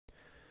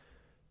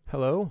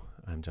Hello,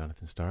 I'm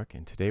Jonathan Stark,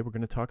 and today we're going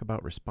to talk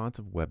about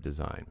responsive web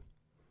design.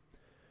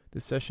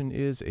 This session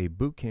is a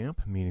boot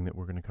camp, meaning that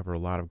we're going to cover a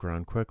lot of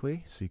ground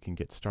quickly so you can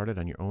get started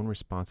on your own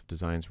responsive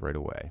designs right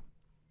away.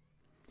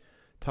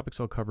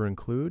 Topics I'll cover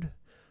include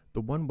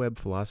the One Web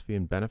philosophy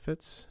and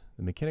benefits,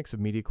 the mechanics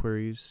of media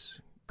queries,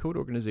 code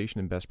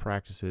organization and best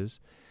practices,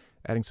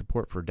 adding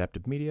support for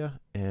adaptive media,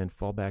 and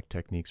fallback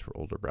techniques for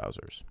older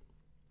browsers.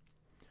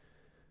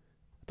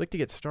 I'd like to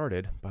get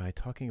started by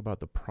talking about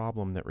the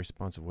problem that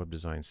responsive web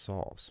design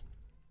solves.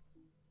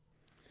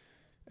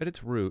 At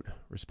its root,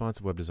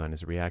 responsive web design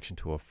is a reaction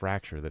to a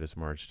fracture that has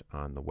emerged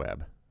on the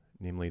web,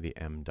 namely the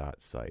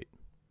m.dot site.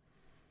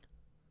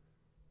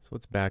 So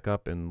let's back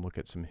up and look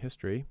at some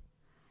history.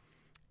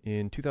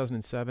 In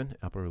 2007,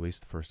 Apple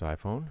released the first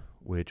iPhone,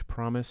 which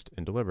promised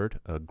and delivered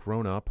a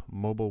grown-up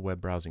mobile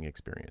web browsing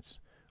experience,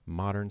 a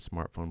modern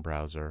smartphone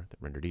browser that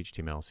rendered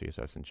HTML,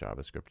 CSS, and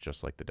JavaScript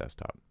just like the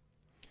desktop.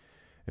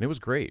 And it was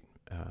great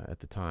at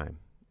the time.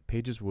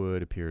 Pages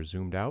would appear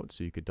zoomed out,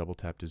 so you could double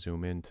tap to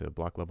zoom in to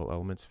block level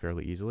elements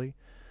fairly easily.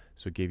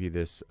 So it gave you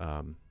this,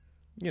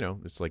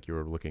 it's like you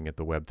were looking at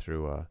the web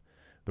through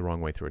the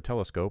wrong way through a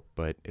telescope,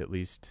 but at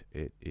least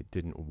it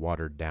didn't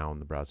water down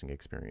the browsing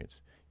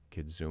experience. You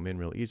could zoom in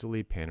real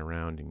easily, pan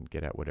around, and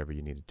get at whatever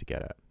you needed to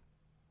get at.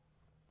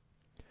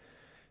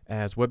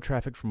 As web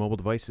traffic from mobile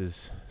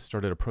devices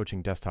started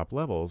approaching desktop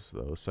levels,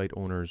 though, site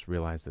owners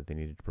realized that they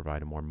needed to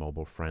provide a more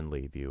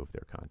mobile-friendly view of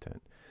their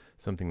content,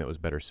 something that was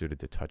better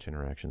suited to touch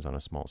interactions on a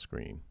small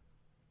screen.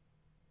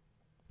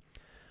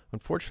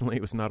 Unfortunately,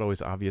 it was not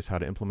always obvious how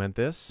to implement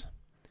this.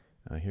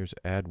 Here's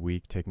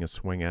Adweek taking a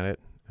swing at it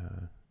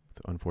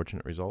with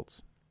unfortunate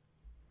results.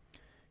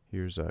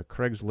 Here's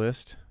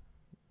Craigslist.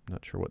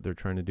 Not sure what they're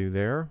trying to do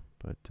there,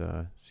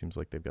 but seems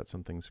like they've got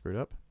something screwed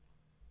up.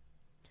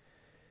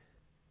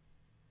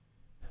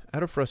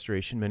 Out of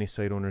frustration, many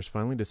site owners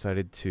finally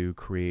decided to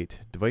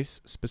create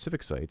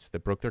device-specific sites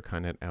that broke their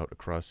content out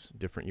across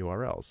different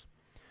URLs.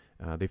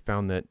 They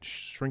found that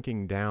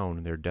shrinking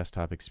down their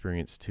desktop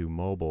experience to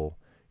mobile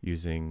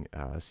using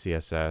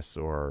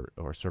CSS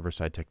or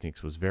server-side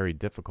techniques was very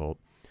difficult,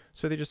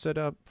 so they just said,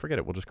 forget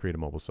it, we'll just create a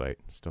mobile site,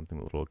 something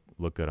that will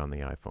look good on the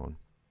iPhone.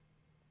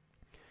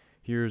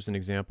 Here's an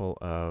example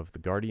of The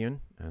Guardian,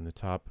 and the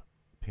top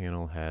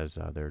panel has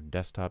their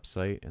desktop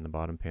site, and the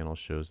bottom panel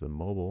shows the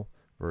mobile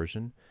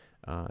version.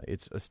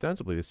 It's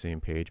ostensibly the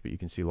same page, but you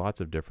can see lots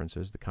of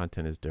differences. The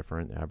content is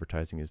different, the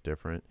advertising is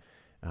different,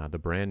 the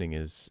branding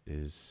is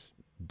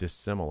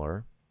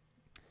dissimilar.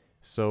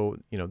 So,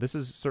 this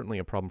is certainly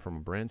a problem from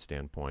a brand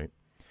standpoint.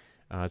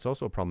 It's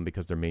also a problem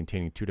because they're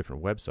maintaining two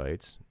different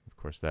websites. Of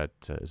course, that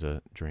is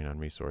a drain on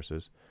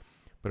resources.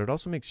 But it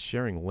also makes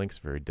sharing links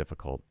very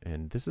difficult,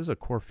 and this is a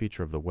core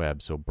feature of the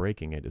web, so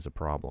breaking it is a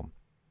problem.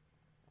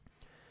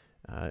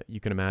 You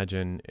can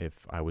imagine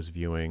if I was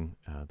viewing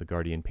the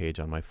Guardian page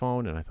on my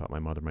phone and I thought my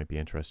mother might be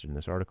interested in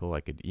this article,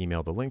 I could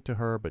email the link to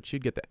her, but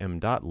she'd get the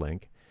m.dot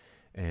link,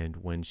 and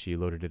when she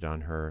loaded it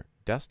on her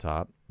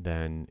desktop,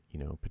 then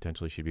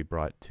potentially she'd be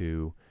brought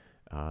to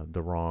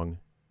the wrong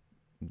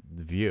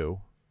view,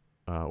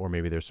 or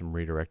maybe there's some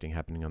redirecting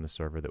happening on the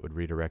server that would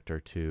redirect her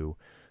to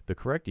the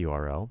correct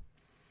URL.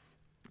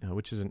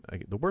 Which isn't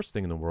the worst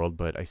thing in the world,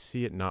 but I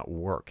see it not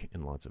work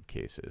in lots of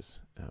cases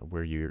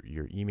where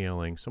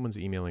someone's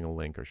emailing a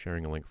link or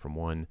sharing a link from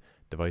one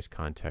device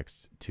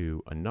context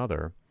to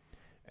another,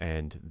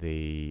 and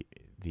the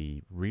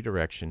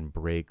redirection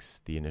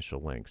breaks the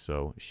initial link.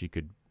 So she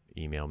could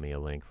email me a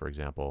link, for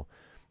example,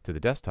 to the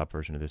desktop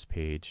version of this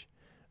page.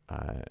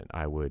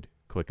 I would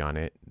click on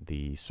it.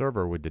 The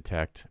server would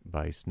detect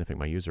by sniffing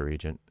my user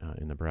agent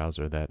in the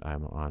browser that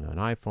I'm on an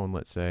iPhone,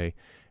 let's say,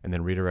 and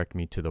then redirect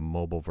me to the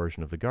mobile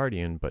version of The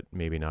Guardian, but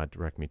maybe not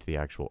direct me to the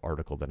actual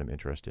article that I'm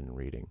interested in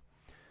reading.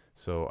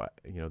 So,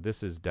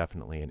 this is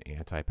definitely an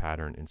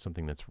anti-pattern and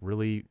something that's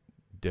really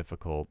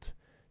difficult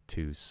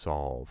to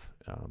solve.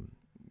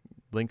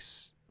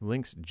 Links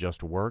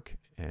just work,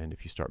 and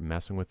if you start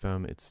messing with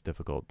them, it's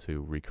difficult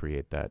to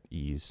recreate that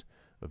ease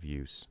of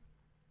use.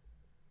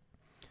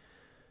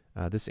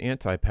 This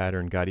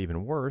anti-pattern got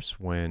even worse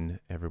when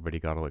everybody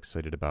got all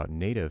excited about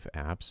native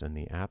apps and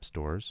the app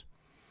stores.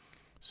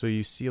 So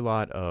you see a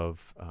lot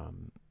of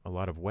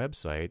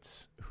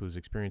websites whose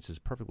experience is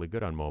perfectly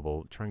good on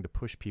mobile trying to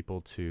push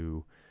people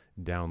to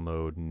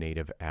download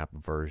native app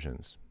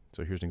versions.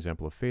 So here's an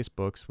example of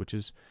Facebook's, which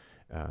is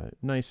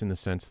nice in the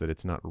sense that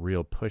it's not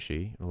real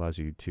pushy. It allows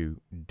you to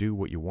do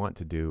what you want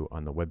to do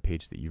on the web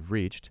page that you've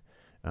reached,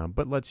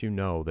 but lets you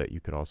know that you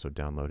could also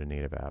download a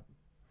native app.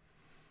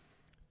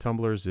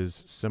 Tumblr's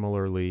is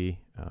similarly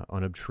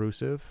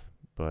unobtrusive,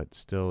 but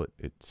still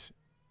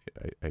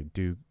I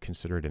do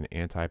consider it an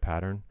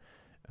anti-pattern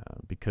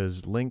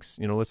because links,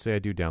 let's say I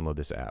do download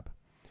this app.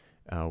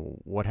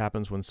 What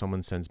happens when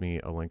someone sends me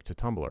a link to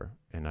Tumblr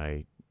and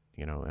I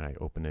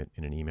open it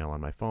in an email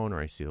on my phone, or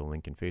I see the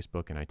link in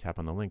Facebook and I tap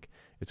on the link?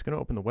 It's going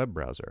to open the web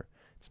browser.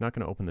 It's not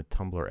going to open the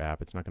Tumblr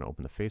app. It's not going to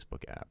open the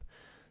Facebook app.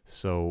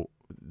 So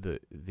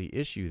the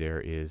issue there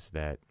is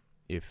that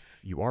if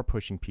you are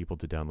pushing people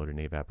to download a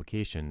native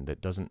application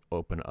that doesn't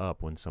open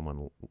up when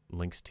someone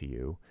links to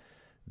you,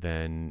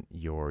 then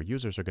your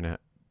users are going to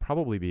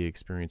probably be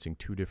experiencing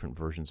two different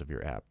versions of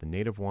your app. The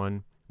native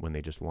one when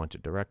they just launch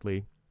it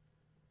directly,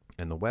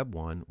 and the web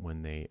one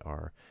when they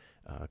are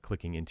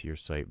clicking into your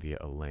site via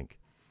a link.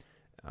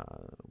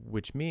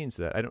 Which means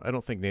that I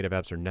don't think native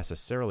apps are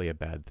necessarily a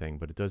bad thing,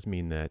 but it does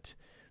mean that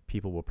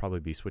people will probably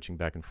be switching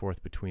back and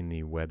forth between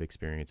the web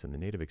experience and the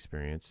native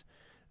experience.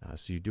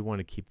 So you do want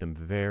to keep them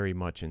very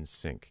much in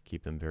sync,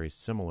 keep them very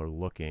similar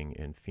looking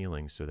and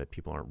feeling so that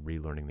people aren't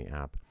relearning the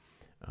app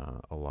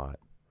a lot.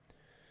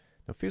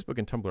 Now, Facebook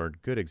and Tumblr are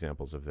good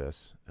examples of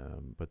this,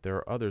 but there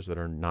are others that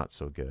are not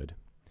so good.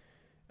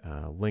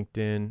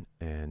 LinkedIn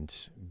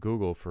and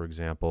Google, for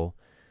example,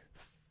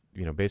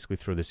 basically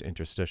throw this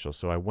interstitial.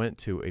 So I went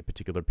to a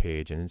particular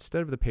page, and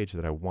instead of the page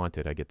that I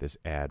wanted, I get this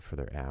ad for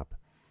their app,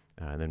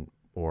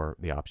 or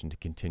the option to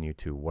continue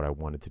to what I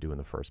wanted to do in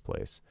the first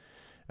place.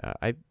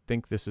 I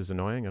think this is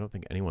annoying. I don't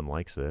think anyone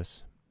likes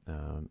this,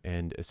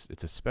 and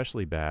it's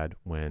especially bad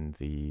when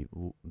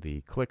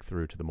the click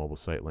through to the mobile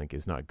site link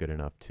is not good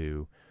enough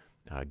to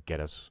get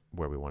us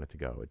where we want it to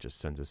go. It just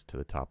sends us to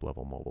the top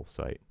level mobile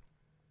site.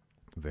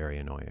 Very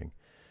annoying.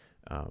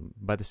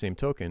 By the same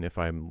token, if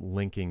I'm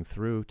linking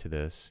through to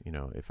this,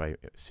 if I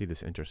see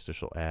this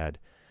interstitial ad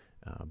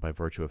by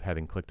virtue of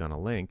having clicked on a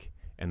link,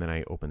 and then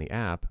I open the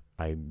app,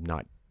 I'm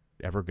not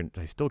ever going to,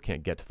 I still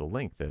can't get to the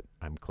link that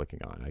I'm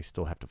clicking on. I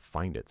still have to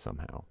find it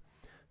somehow.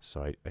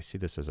 So I see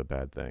this as a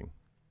bad thing.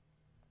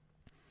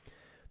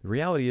 The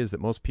reality is that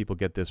most people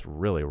get this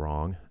really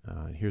wrong.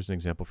 Here's an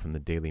example from the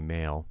Daily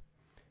Mail.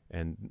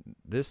 And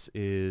this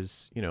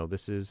is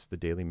the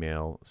Daily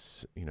Mail,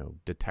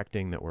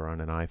 detecting that we're on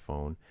an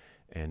iPhone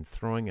and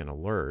throwing an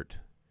alert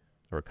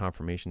or a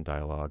confirmation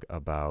dialogue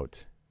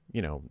about,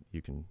 you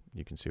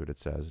can see what it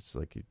says. It's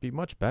like, it'd be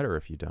much better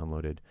if you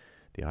downloaded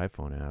the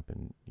iPhone app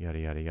and yada,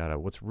 yada, yada.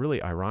 What's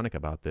really ironic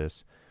about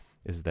this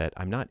is that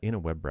I'm not in a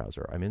web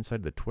browser. I'm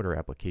inside the Twitter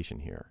application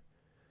here.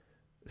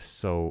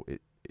 So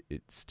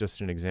it's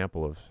just an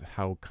example of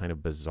how kind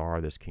of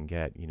bizarre this can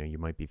get. You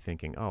might be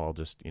thinking, oh, I'll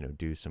just,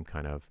 do some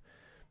kind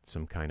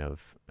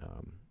of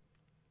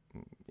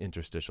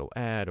interstitial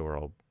ad, or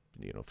I'll,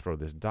 throw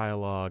this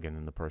dialogue, and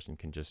then the person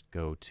can just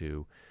go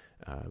to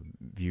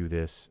view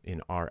this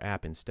in our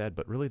app instead.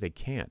 But really, they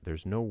can't.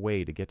 There's no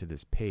way to get to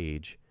this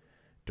page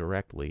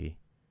directly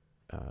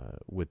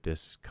with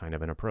this kind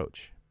of an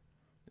approach.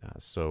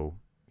 So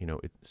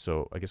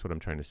I guess what I'm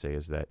trying to say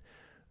is that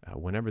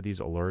whenever these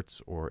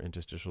alerts or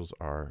interstitials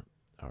are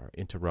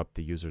interrupt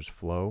the user's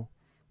flow,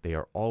 they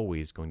are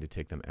always going to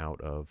take them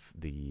out of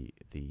the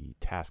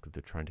task that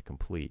they're trying to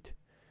complete.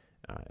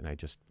 And I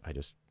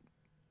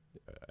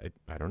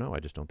don't know. I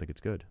just don't think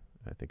it's good.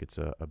 I think it's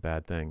a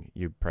bad thing.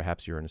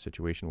 Perhaps you're in a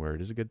situation where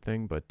it is a good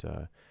thing, but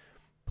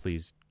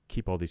please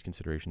keep all these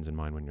considerations in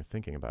mind when you're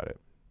thinking about it.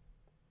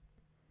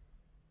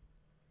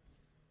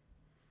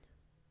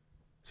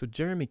 So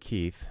Jeremy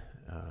Keith,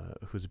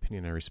 whose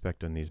opinion I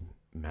respect on these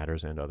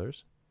matters and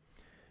others,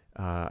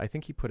 I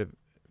think he put it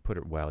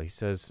well. He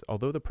says,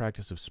 although the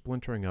practice of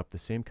splintering up the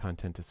same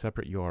content to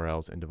separate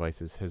URLs and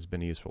devices has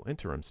been a useful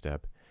interim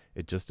step,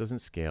 it just doesn't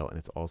scale, and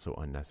it's also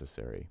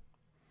unnecessary.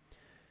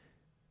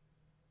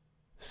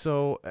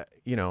 So,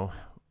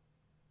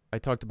 I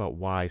talked about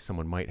why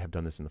someone might have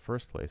done this in the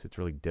first place. It's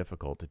really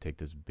difficult to take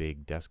this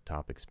big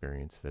desktop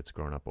experience that's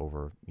grown up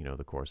over,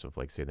 the course of,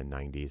 say, the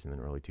 90s and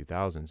then early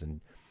 2000s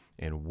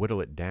and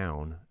whittle it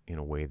down in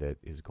a way that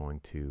is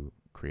going to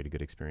create a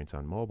good experience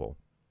on mobile.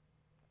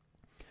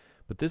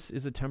 But this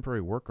is a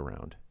temporary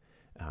workaround.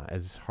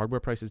 As hardware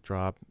prices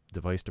drop,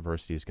 device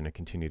diversity is going to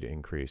continue to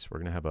increase. We're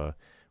going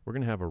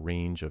to have a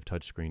range of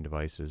touchscreen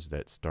devices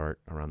that start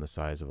around the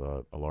size of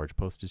a large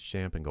postage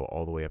stamp and go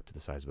all the way up to the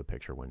size of a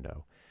picture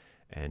window.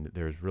 And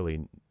there's really,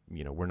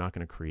 we're not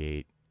going to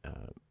create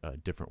a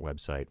different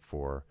website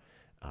for,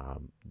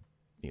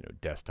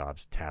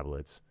 desktops,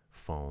 tablets,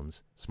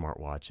 phones,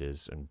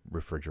 smartwatches, and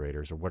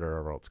refrigerators, or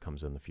whatever else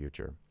comes in the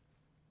future.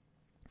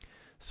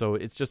 So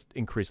it's just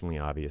increasingly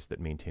obvious that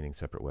maintaining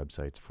separate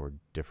websites for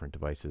different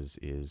devices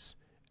is,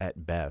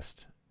 at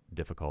best,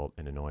 difficult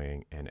and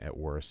annoying, and at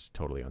worst,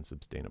 totally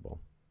unsustainable.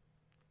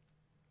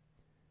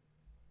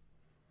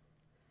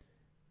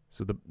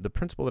 So the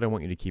principle that I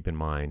want you to keep in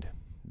mind,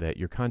 that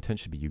your content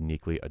should be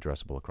uniquely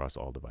addressable across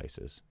all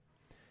devices.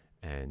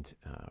 And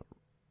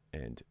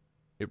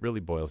it really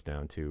boils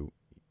down to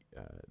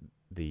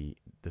the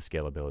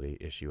scalability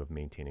issue of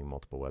maintaining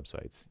multiple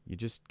websites. You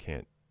just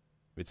can't.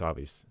 It's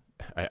obvious.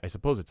 I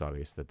suppose it's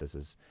obvious that this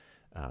is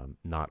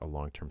not a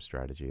long-term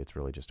strategy. It's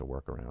really just a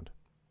workaround.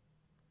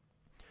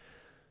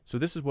 So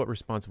this is what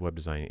responsive web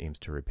design aims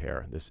to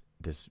repair, this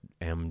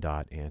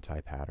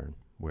m.anti pattern,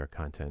 where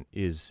content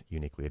is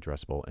uniquely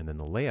addressable, and then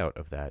the layout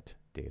of that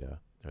data,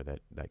 or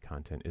that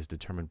content, is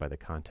determined by the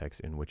context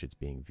in which it's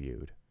being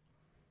viewed.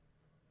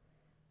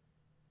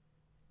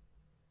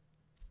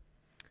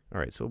 All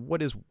right, so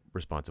what is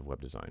responsive web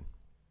design?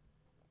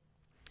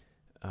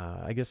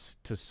 I guess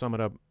to sum it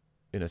up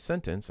in a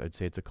sentence, I'd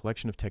say it's a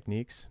collection of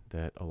techniques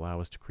that allow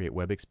us to create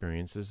web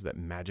experiences that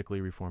magically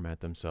reformat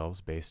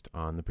themselves based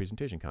on the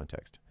presentation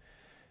context.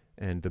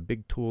 And the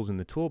big tools in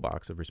the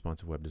toolbox of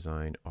responsive web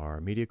design are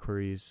media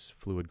queries,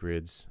 fluid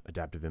grids,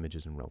 adaptive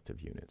images, and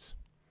relative units.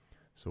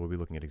 So we'll be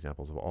looking at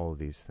examples of all of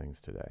these things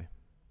today.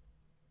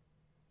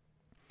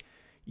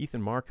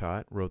 Ethan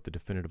Marcotte wrote the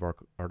definitive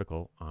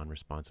article on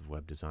responsive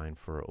web design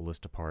for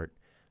Olistapart.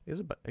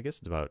 I guess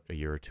it's about a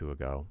year or two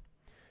ago.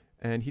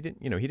 And he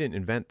didn't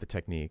invent the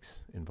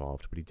techniques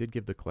involved, but he did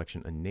give the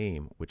collection a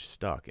name which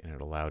stuck, and it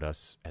allowed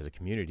us as a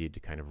community to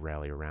kind of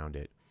rally around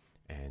it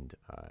and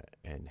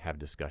have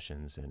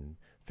discussions and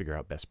figure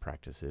out best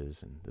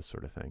practices and this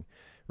sort of thing.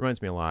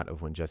 Reminds me a lot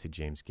of when Jesse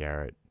James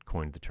Garrett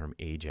coined the term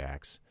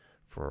AJAX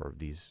for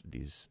these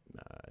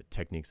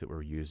techniques that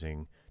we're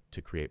using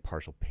to create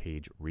partial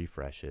page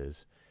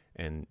refreshes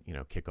and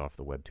kick off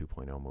the Web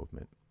 2.0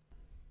 movement.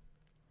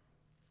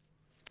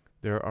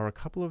 There are a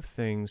couple of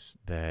things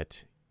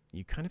that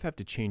you kind of have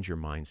to change your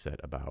mindset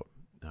about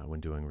when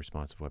doing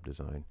responsive web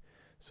design.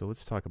 So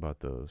let's talk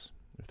about those.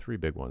 There are three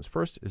big ones.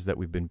 First is that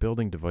we've been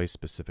building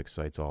device-specific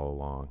sites all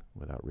along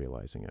without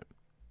realizing it.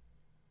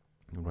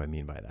 What do I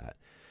mean by that?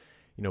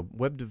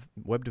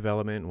 Web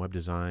development and web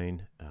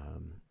design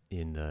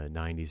in the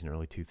 90s and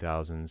early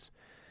 2000s,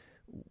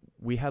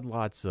 we had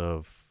lots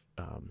of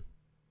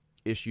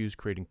issues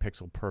creating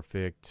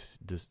pixel-perfect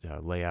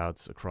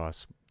layouts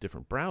across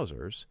different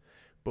browsers,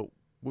 but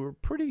we were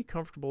pretty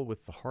comfortable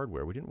with the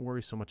hardware. We didn't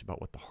worry so much about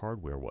what the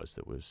hardware was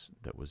that was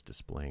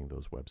displaying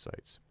those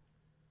websites.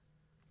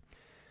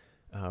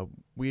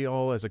 We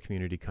all, as a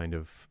community, kind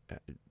of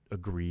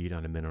agreed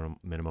on a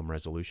minimum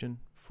resolution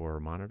for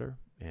a monitor,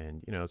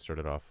 and it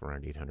started off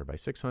around 800 by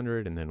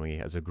 600, and then we,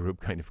 as a group,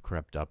 kind of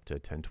crept up to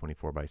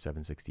 1024 by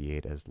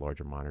 768 as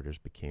larger monitors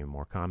became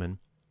more common.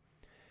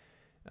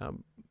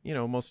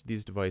 Most of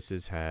these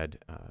devices had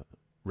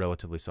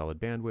relatively solid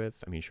bandwidth.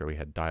 I mean, sure, we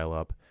had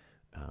dial-up.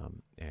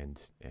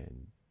 And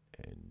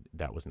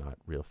that was not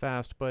real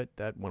fast, but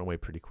that went away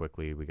pretty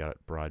quickly. We got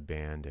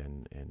broadband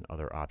and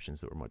other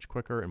options that were much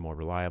quicker and more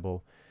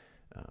reliable.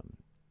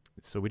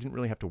 So we didn't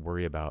really have to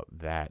worry about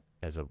that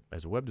as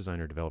a web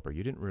designer developer.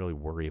 You didn't really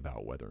worry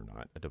about whether or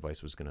not a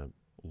device was going to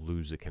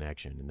lose a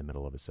connection in the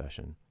middle of a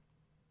session.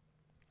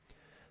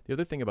 The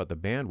other thing about the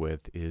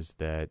bandwidth is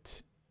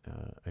that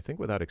I think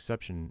without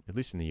exception, at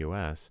least in the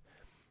US,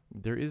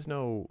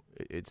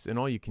 it's an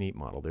all-you-can-eat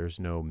model. There's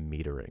no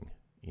metering.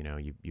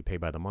 You pay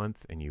by the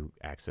month and you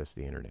access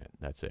the internet.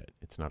 That's it.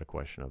 It's not a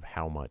question of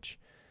how much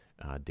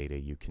data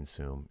you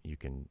consume. You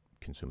can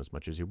consume as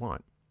much as you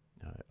want,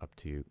 up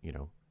to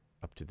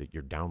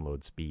your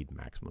download speed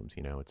maximums.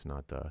 It's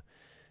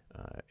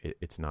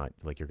not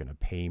like you're going to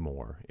pay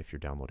more if you're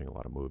downloading a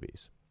lot of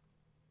movies.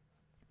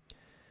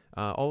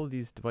 All of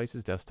these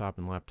devices, desktop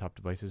and laptop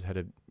devices,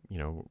 had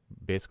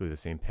basically the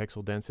same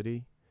pixel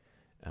density.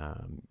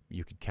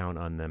 You could count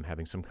on them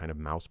having some kind of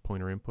mouse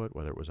pointer input,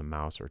 whether it was a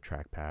mouse or a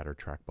trackpad or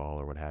trackball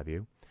or what have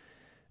you.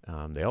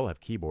 They all have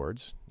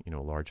keyboards, a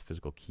large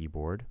physical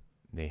keyboard.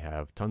 They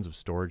have tons of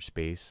storage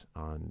space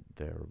on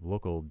their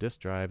local disk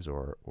drives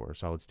or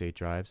solid-state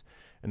drives,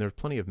 and there's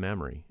plenty of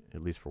memory,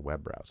 at least for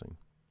web browsing.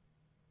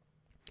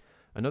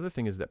 Another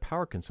thing is that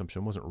power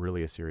consumption wasn't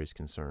really a serious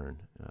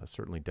concern.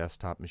 Certainly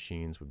desktop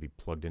machines would be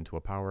plugged into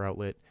a power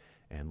outlet,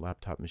 and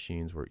laptop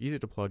machines were easy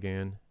to plug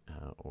in,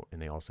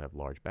 and they also have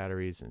large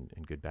batteries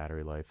and good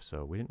battery life,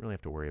 so we didn't really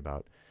have to worry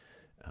about,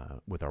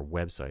 with our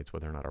websites,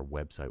 whether or not our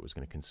website was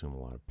going to consume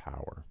a lot of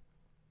power.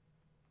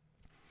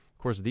 Of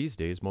course, these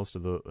days, most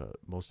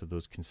of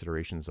those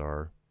considerations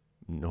are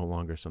no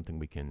longer something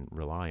we can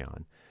rely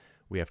on.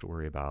 We have to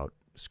worry about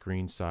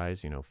screen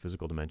size,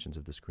 physical dimensions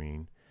of the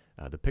screen,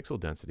 the pixel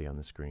density on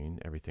the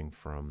screen, everything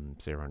from,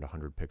 say, around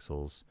 100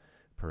 pixels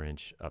per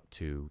inch up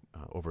to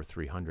over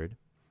 300,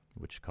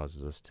 which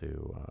causes us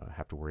to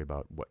have to worry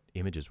about what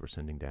images we're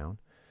sending down.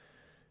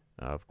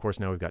 Of course,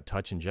 now we've got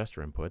touch and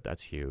gesture input.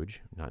 That's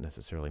huge, not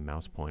necessarily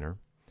mouse pointer.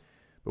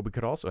 But we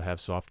could also have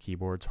soft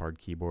keyboards, hard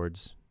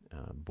keyboards,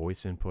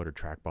 voice input or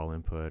trackball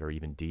input, or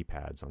even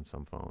D-pads on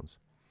some phones.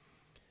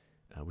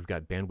 We've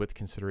got bandwidth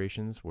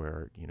considerations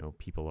where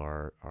people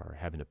are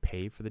having to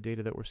pay for the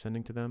data that we're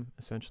sending to them.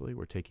 Essentially,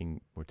 we're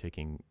taking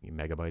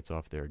megabytes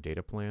off their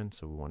data plan,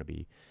 so we want to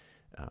be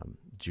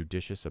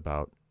judicious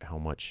about how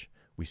much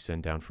we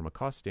send down from a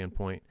cost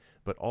standpoint,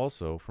 but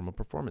also from a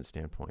performance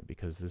standpoint,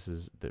 because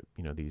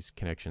these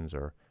connections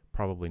are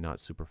probably not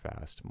super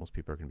fast. Most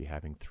people are going to be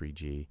having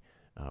 3G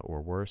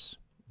or worse.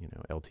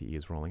 LTE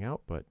is rolling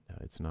out, but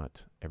it's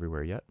not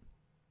everywhere yet.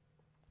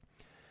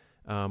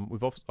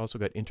 We've also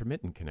got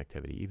intermittent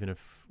connectivity. Even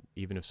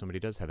if somebody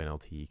does have an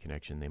LTE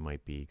connection, they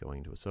might be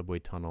going to a subway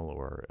tunnel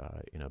or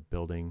in a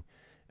building,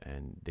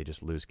 and they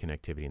just lose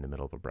connectivity in the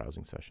middle of a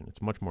browsing session.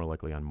 It's much more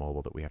likely on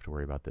mobile that we have to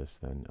worry about this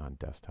than on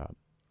desktop.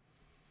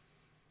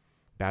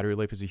 Battery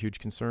life is a huge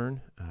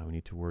concern. We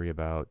need to worry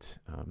about,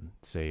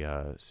 say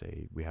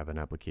we have an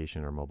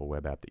application or mobile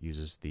web app that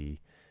uses the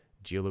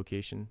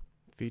geolocation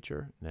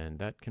feature, then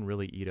that can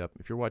really eat up.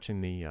 If you're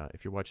watching the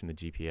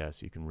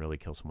GPS, you can really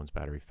kill someone's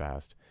battery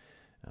fast.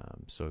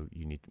 So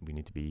we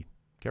need to be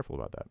careful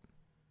about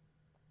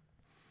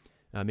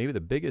that. Maybe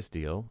the biggest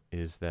deal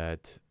is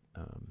that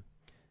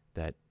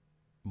that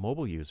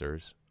mobile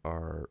users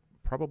are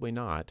probably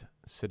not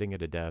sitting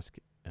at a desk,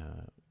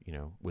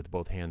 with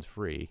both hands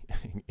free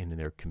in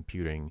their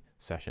computing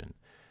session.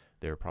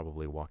 They're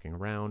probably walking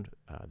around.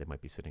 They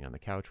might be sitting on the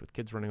couch with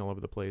kids running all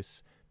over the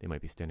place. They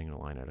might be standing in a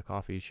line at a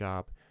coffee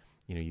shop.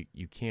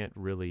 You can't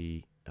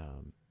really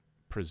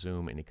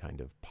presume any kind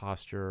of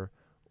posture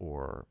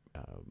or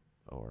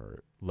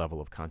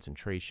level of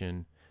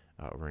concentration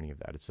or any of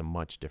that. It's a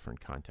much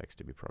different context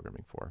to be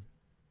programming for.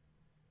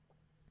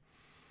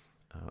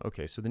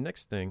 Okay, so the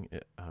next thing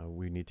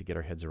we need to get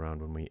our heads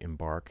around when we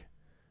embark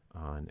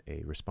on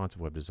a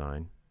responsive web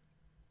design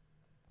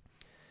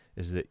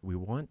is that we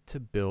want to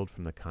build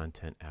from the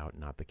content out,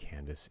 not the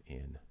canvas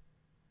in.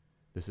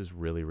 This is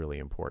really, really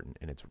important,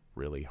 and it's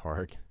really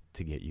hard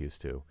to get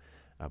used to.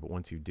 But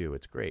once you do,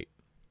 it's great.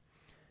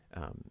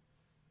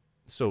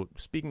 So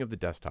speaking of the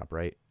desktop,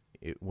 right?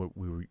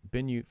 We've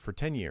been for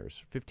 10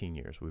 years, 15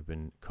 years, we've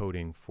been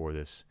coding for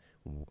this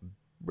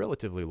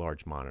relatively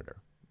large monitor.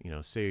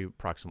 Say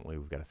approximately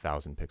we've got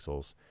 1,000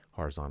 pixels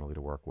horizontally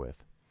to work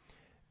with.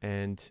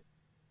 And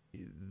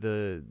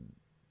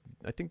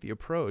I think the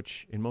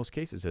approach in most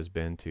cases has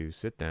been to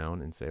sit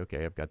down and say,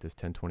 okay, I've got this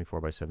 1024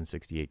 by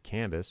 768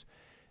 canvas,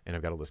 and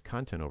I've got all this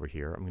content over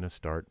here. I'm going to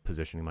start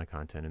positioning my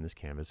content in this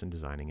canvas and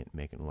designing it and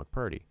making it look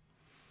pretty.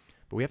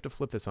 But we have to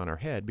flip this on our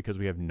head because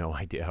we have no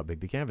idea how big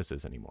the canvas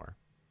is anymore,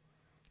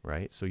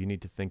 right? So you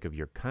need to think of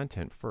your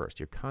content first.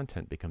 Your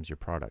content becomes your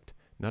product,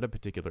 not a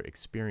particular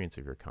experience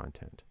of your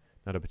content,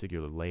 not a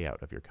particular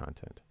layout of your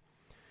content.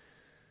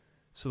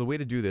 So the way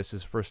to do this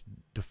is first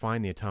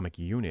define the atomic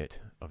unit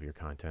of your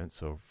content.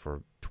 So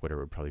for Twitter, it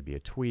would probably be a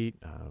tweet.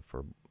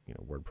 For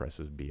WordPress,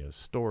 it would be a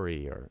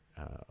story, or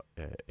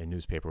a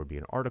newspaper would be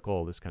an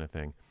article, this kind of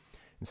thing.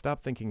 And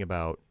stop thinking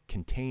about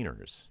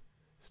containers.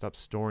 Stop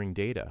storing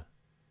data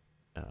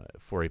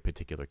for a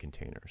particular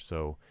container.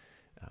 So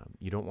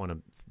you don't want to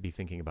be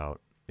thinking about,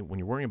 when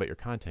you're worrying about your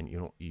content,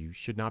 you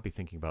should not be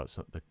thinking about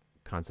the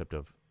concept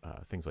of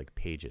things like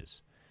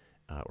pages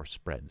or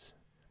spreads.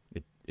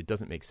 It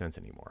doesn't make sense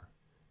anymore.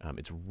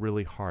 It's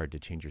really hard to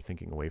change your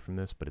thinking away from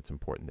this, but it's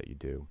important that you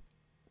do.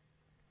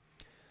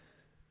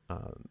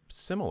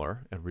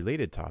 Similar, a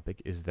related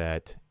topic is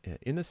that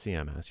in the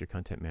CMS, your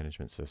content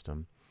management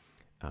system,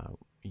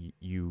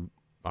 you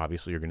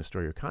obviously are going to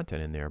store your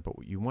content in there, but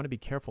you want to be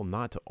careful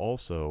not to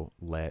also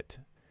let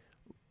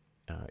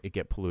it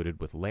get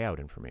polluted with layout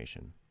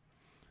information.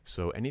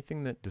 So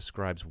anything that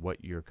describes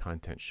what your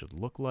content should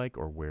look like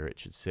or where it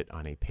should sit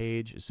on a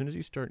page, as soon as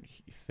you start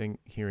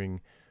hearing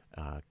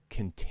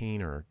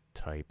container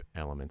type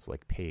elements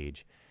like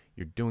page,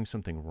 you're doing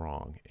something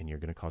wrong and you're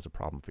going to cause a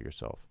problem for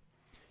yourself.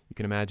 You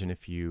can imagine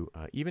if you,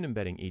 even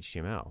embedding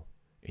HTML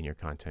in your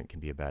content can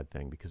be a bad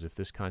thing, because if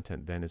this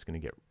content then is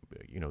going to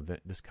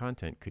get, this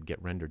content could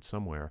get rendered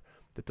somewhere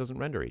that doesn't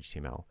render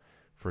HTML.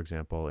 For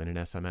example, in an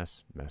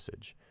SMS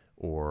message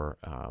or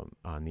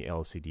on the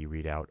LCD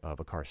readout of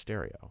a car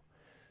stereo.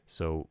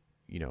 So,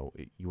 you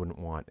wouldn't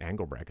want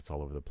angle brackets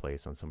all over the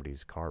place on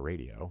somebody's car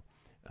radio.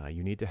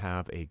 You need to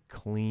have a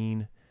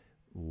clean,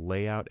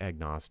 layout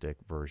agnostic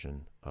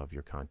version of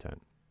your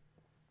content.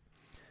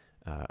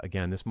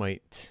 Again, this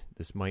might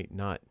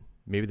not,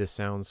 maybe this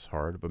sounds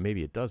hard, but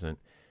maybe it doesn't.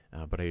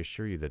 But I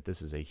assure you that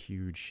this is a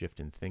huge shift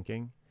in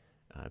thinking.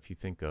 If you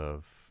think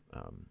of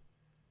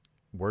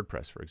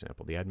WordPress, for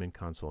example, the admin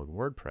console in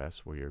WordPress,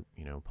 where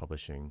you're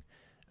publishing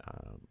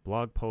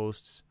blog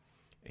posts,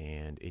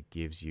 and it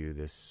gives you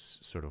this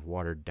sort of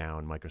watered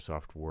down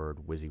Microsoft Word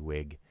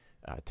WYSIWYG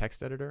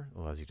text editor. It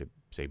allows you to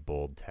say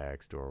bold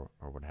text or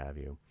what have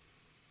you.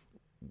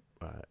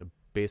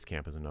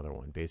 Basecamp is another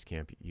one.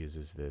 Basecamp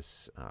uses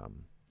this,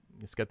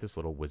 it's got this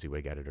little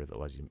WYSIWYG editor that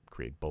allows you to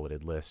create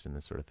bulleted lists and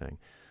this sort of thing.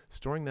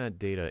 Storing that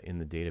data in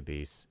the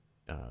database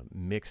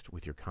mixed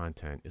with your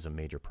content is a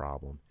major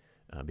problem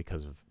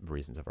because of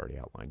reasons I've already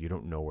outlined. You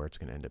don't know where it's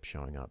going to end up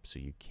showing up, so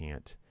you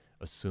can't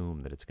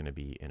assume that it's going to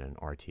be in an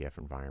RTF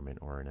environment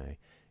or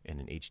in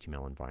an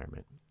HTML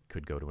environment. It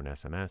could go to an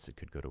SMS, it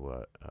could go to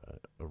a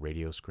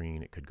radio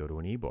screen, it could go to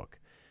an ebook.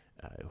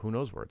 Who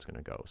knows where it's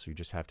going to go? So you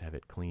just have to have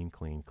it clean,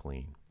 clean,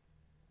 clean.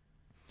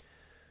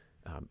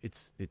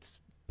 It's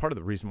part of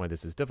the reason why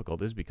this is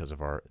difficult is because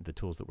of the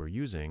tools that we're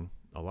using.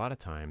 A lot of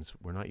times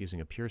we're not using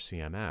a pure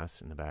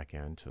CMS in the back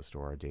end to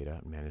store our data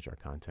and manage our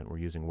content. We're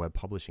using web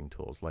publishing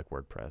tools like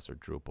WordPress or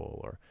Drupal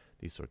or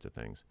these sorts of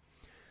things.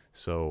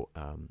 So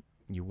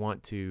you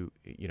want to,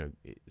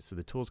 so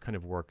the tools kind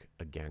of work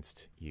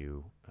against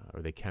you,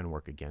 or they can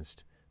work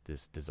against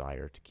this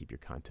desire to keep your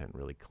content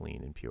really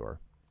clean and pure.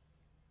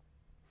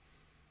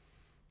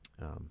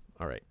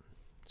 All right,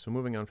 so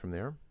moving on from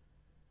there.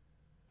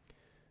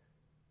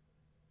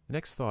 The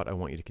next thought I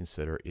want you to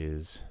consider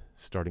is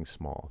starting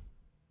small.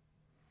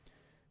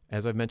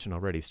 As I've mentioned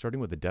already, starting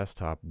with a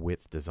desktop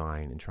width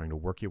design and trying to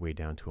work your way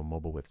down to a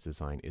mobile width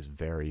design is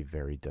very,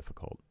 very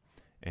difficult.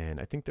 And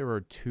I think there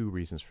are two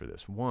reasons for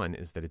this. One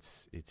is that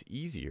it's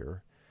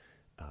easier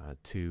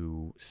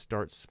to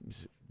start,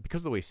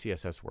 because of the way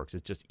CSS works,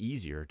 it's just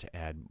easier to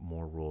add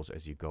more rules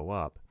as you go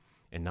up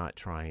and not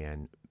try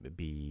and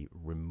be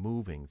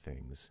removing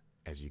things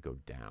as you go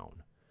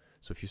down.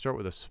 So if you start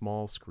with a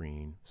small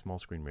screen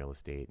real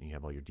estate, and you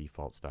have all your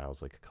default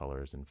styles like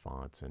colors and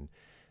fonts and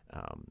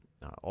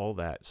all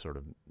that sort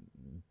of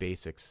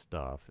basic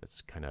stuff,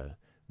 that's kind of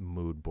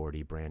mood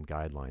boardy brand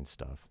guideline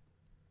stuff,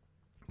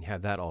 you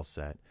have that all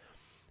set.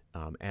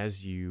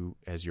 As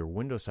your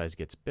window size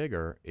gets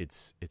bigger,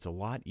 it's a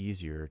lot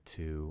easier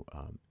to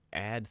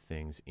add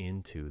things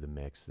into the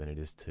mix than it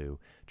is to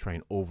try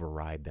and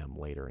override them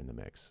later in the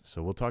mix.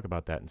 So we'll talk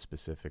about that in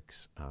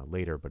specifics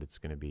later, but it's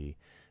going to be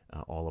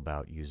all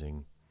about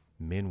using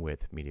min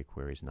width media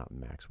queries, not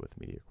max width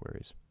media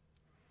queries.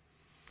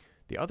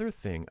 The other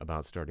thing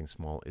about starting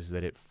small is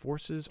that it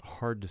forces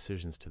hard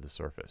decisions to the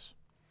surface.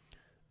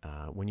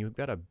 When you've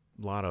got a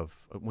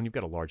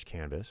large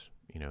canvas,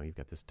 you've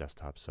got this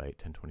desktop site,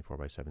 1024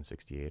 by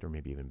 768, or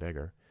maybe even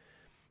bigger,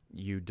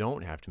 you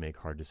don't have to make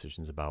hard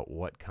decisions about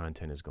what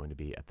content is going to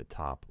be at the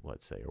top,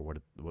 let's say, or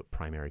what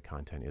primary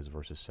content is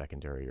versus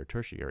secondary or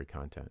tertiary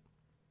content.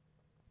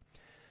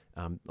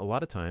 A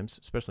lot of times,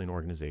 especially in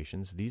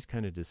organizations, these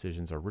kind of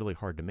decisions are really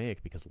hard to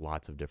make because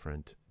lots of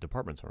different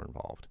departments are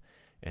involved,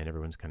 and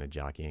everyone's kind of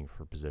jockeying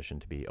for position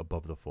to be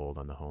above the fold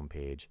on the home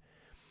page.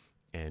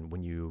 And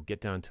when you get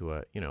down to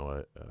a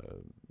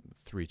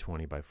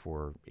 320 by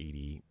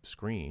 480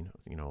 screen,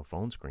 a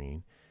phone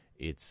screen,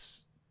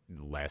 it's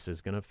less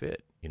is going to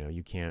fit.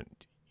 You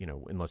can't,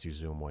 unless you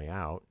zoom way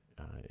out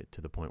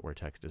to the point where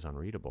text is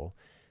unreadable,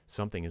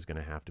 something is going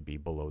to have to be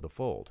below the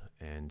fold.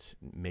 And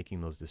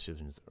making those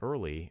decisions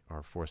early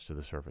are forced to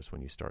the surface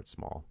when you start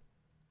small.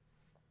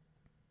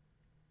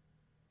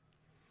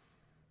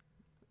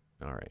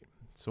 All right.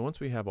 So once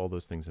we have all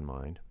those things in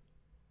mind,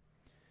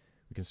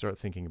 we can start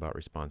thinking about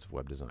responsive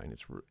web design.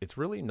 It's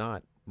really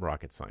not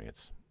rocket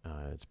science.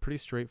 It's pretty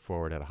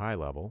straightforward at a high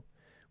level.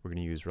 We're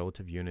going to use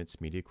relative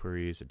units, media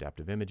queries,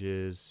 adaptive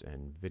images,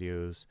 and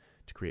videos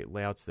to create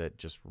layouts that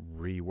just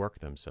rework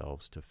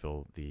themselves to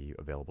fill the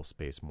available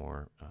space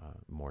more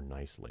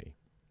nicely.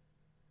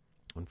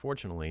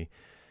 Unfortunately,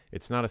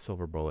 it's not a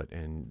silver bullet,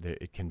 and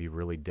it can be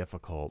really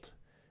difficult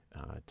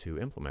to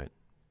implement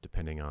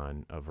depending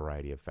on a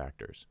variety of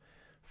factors.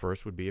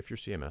 First would be if your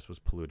CMS was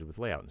polluted with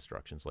layout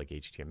instructions like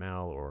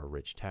HTML or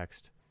rich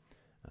text.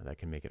 That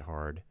can make it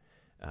hard.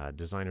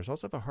 Designers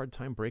also have a hard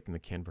time breaking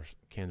the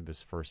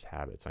canvas first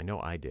habits. I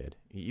know I did.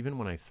 Even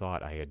when I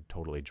thought I had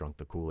totally drunk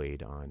the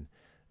Kool-Aid on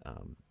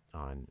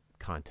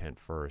content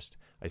first,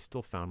 I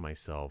still found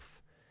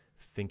myself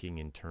thinking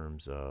in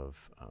terms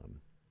of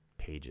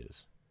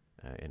pages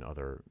and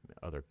other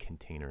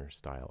container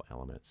style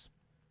elements.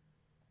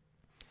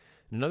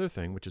 Another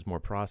thing, which is more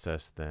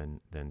process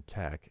than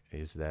tech,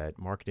 is that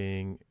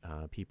marketing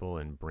people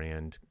and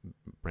brand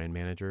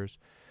managers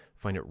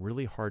find it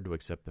really hard to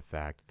accept the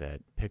fact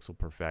that pixel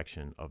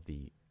perfection of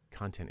the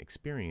content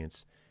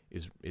experience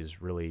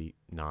is really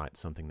not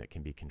something that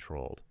can be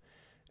controlled.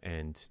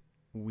 And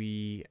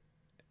we,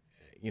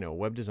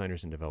 web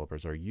designers and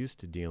developers are used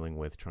to dealing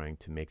with trying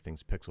to make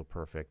things pixel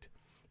perfect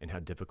and how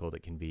difficult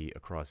it can be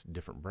across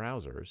different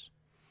browsers.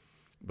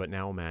 But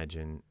now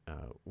imagine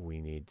we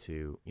need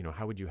to,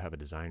 how would you have a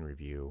design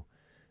review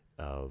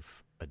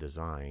of a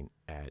design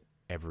at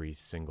every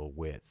single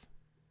width,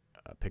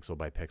 pixel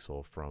by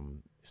pixel,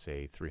 from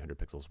say 300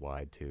 pixels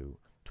wide to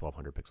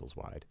 1200 pixels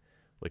wide?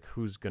 Like,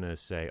 who's going to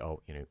say,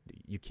 oh,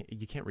 you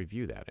can't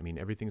review that? I mean,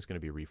 everything's going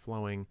to be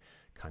reflowing,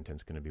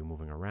 content's going to be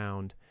moving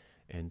around,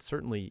 and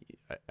certainly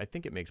I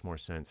think it makes more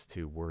sense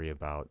to worry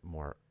about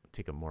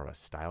take a more of a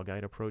style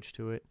guide approach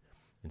to it,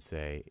 and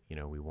say,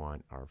 we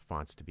want our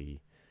fonts to be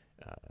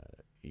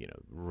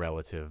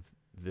relative,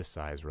 this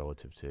size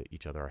relative to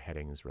each other, our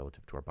headings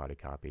relative to our body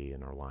copy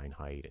and our line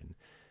height, and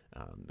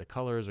the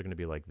colors are going to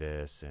be like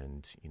this,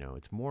 and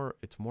it's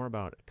more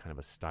about kind of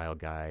a style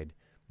guide,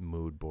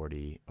 mood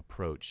boardy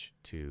approach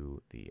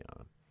to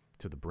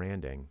the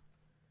branding,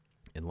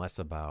 and less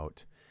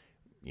about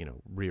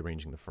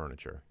rearranging the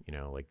furniture.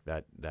 Like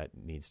that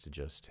needs to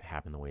just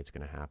happen the way it's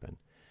going to happen.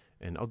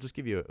 And I'll just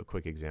give you a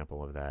quick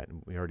example of that.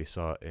 We already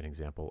saw an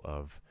example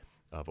of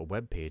a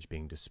web page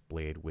being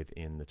displayed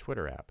within the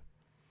Twitter app.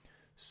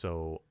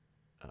 So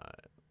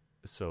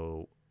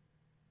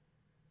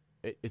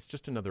it's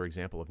just another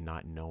example of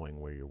not knowing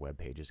where your web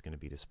page is going to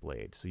be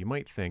displayed. So you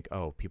might think,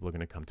 oh, people are going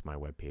to come to my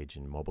web page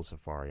in mobile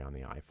Safari on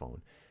the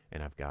iPhone,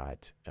 and I've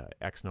got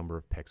X number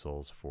of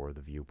pixels for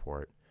the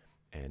viewport,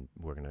 and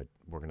we're gonna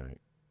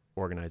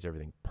organize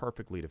everything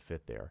perfectly to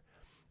fit there.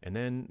 And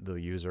then the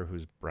user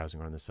who's browsing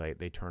around the site,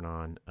 they turn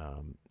on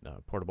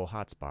portable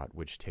hotspot,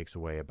 which takes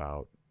away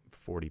about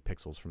 40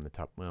 pixels from the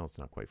top. Well, it's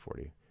not quite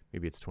 40.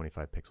 Maybe it's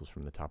 25 pixels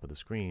from the top of the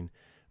screen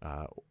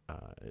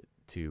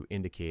to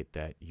indicate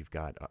that you've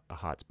got a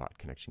hotspot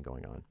connection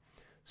going on.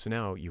 So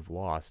now you've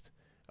lost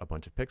a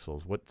bunch of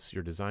pixels. What's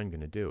your design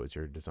going to do? Is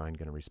your design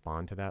going to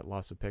respond to that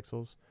loss of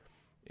pixels?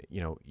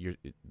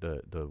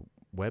 The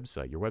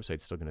website, your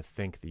website's still going to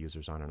think the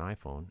user's on an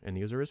iPhone, and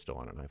the user is still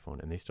on an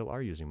iPhone, and they still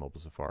are using mobile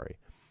Safari.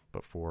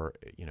 but for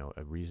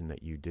a reason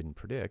that you didn't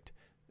predict,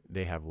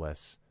 they have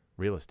less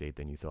real estate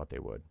than you thought they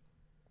would.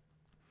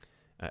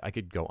 I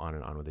could go on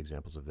and on with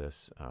examples of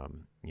this.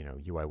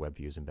 UI web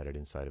views embedded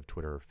inside of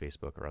Twitter or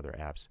Facebook or other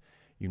apps.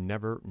 You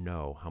never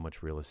know how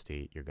much real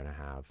estate you're going to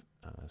have,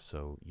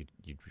 so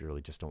you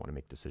really just don't want to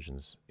make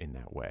decisions in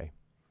that way.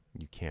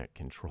 You can't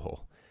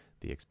control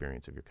the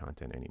experience of your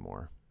content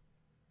anymore.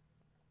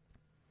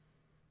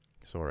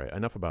 So, all right,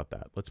 enough about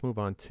that. Let's move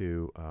on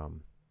to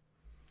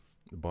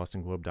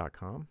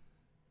BostonGlobe.com.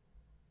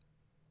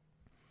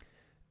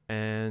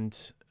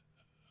 And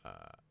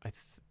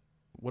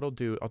what I'll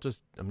do,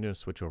 I'm going to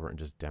switch over and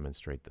just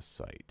demonstrate the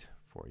site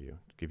for you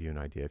to give you an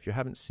idea. If you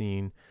haven't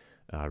seen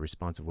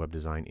responsive web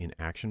design in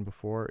action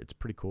before, it's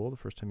pretty cool the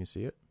first time you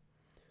see it.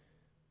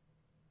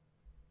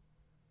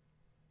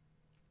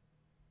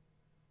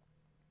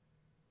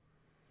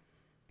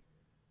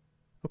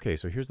 Okay,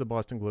 so here's the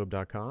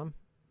BostonGlobe.com.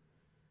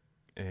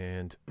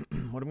 And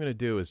what I'm going to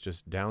do is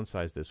just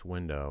downsize this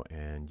window,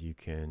 and you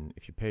can,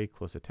 if you pay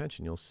close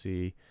attention, you'll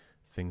see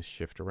things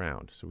shift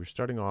around. So we're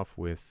starting off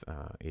with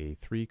a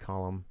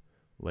 3-column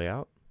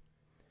layout,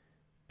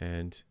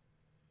 and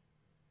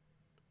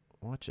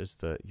watch as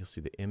you'll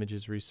see the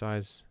images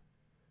resize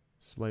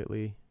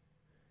slightly.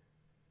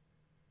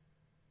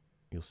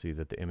 You'll see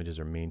that the images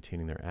are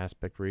maintaining their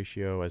aspect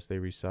ratio as they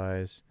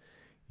resize.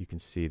 You can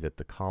see that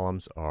the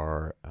columns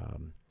are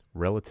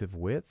relative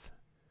width,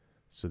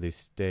 so they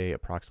stay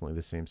approximately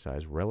the same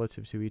size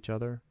relative to each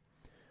other.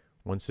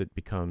 Once it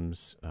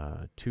becomes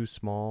too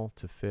small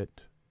to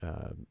fit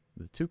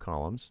the 2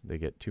 columns, they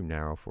get too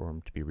narrow for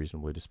them to be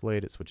reasonably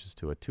displayed. It switches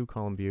to a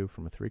 2-column view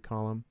from a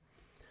 3-column.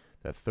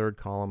 That 3rd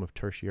column of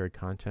tertiary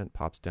content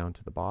pops down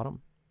to the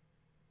bottom.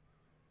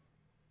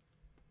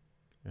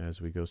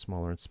 As we go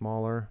smaller and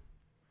smaller,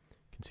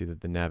 you can see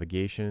that the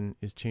navigation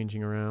is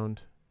changing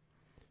around.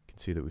 You can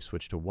see that we've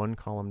switched to 1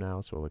 column now,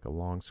 so like a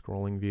long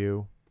scrolling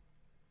view.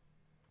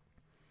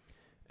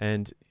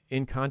 And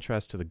in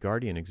contrast to the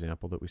Guardian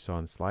example that we saw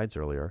in the slides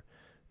earlier,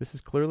 this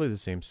is clearly the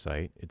same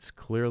site. It's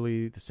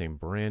clearly the same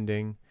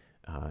branding.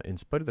 In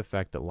spite of the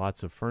fact that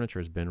lots of furniture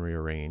has been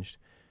rearranged,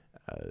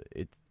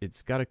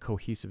 it's got a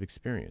cohesive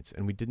experience.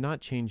 And we did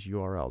not change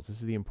URLs. This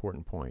is the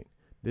important point.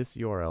 This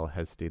URL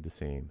has stayed the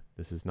same.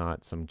 This is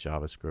not some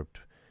JavaScript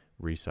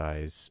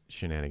resize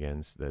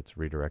shenanigans that's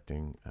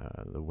redirecting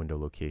the window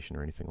location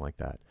or anything like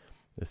that.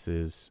 This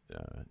is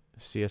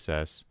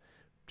CSS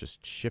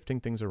just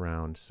shifting things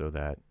around so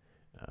that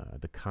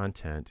the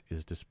content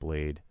is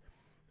displayed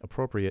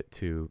appropriate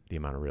to the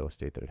amount of real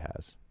estate that it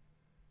has.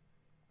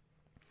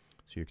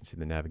 So you can see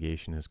the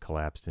navigation has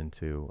collapsed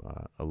into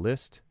a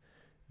list.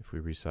 If we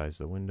resize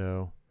the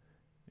window,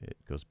 it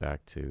goes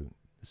back to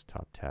this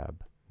top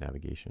tab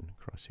navigation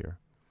across here.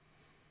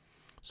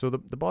 So the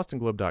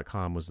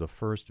BostonGlobe.com was the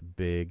first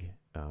big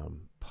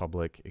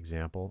public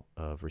example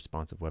of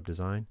responsive web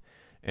design.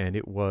 And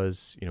it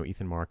was,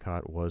 Ethan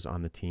Marcotte was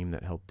on the team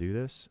that helped do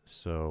this.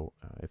 So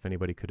if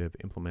anybody could have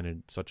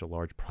implemented such a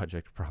large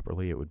project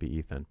properly, it would be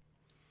Ethan.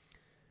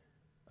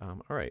 All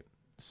right.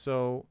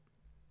 So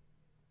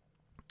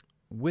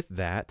with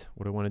that,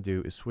 what I want to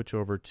do is switch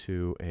over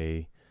to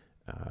a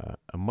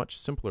much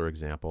simpler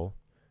example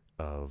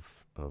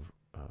of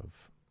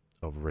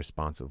a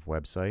responsive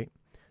website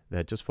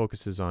that just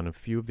focuses on a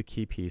few of the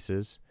key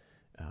pieces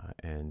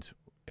and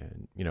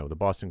the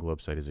Boston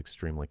Globe site is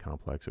extremely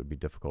complex. It would be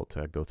difficult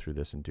to go through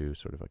this and do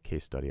sort of a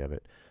case study of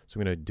it. So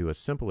I'm going to do a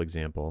simple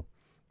example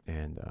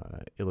and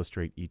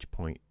illustrate each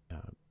point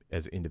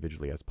as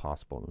individually as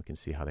possible, and we can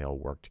see how they all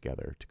work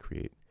together to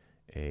create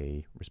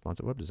a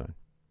responsive web design.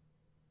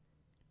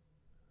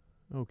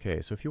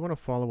 Okay, so if you want to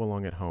follow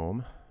along at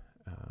home,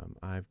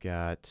 I've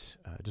got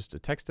just a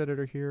text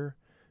editor here,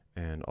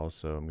 and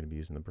also I'm going to be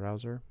using the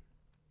browser.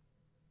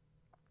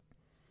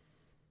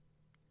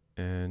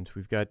 And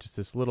we've got just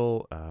this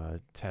little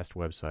test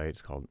website.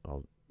 It's called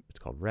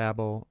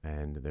Rabble,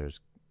 and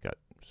there's got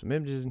some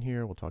images in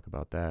here. We'll talk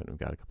about that. And we've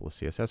got a couple of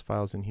CSS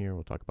files in here.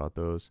 We'll talk about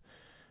those.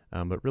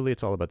 But really,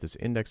 it's all about this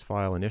index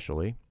file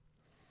initially.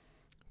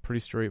 Pretty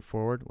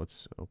straightforward.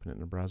 Let's open it in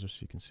the browser so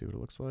you can see what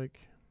it looks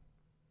like.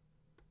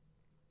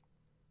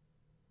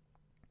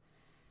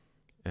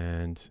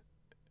 And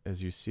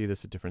as you see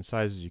this at different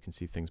sizes, you can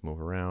see things move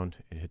around.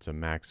 It hits a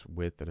max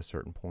width at a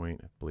certain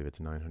point. I believe it's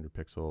 900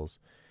 pixels.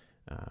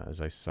 As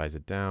I size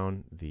it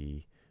down,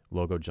 the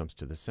logo jumps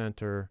to the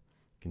center.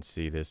 You can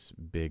see this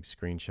big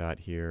screenshot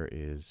here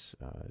is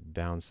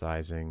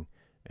downsizing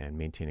and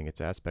maintaining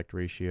its aspect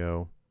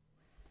ratio.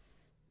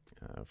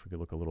 If we could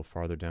look a little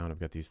farther down, I've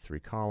got these 3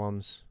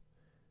 columns.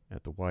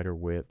 At the wider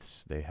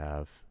widths, they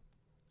have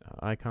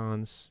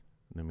icons,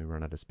 and then we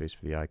run out of space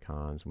for the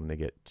icons. When they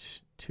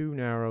get too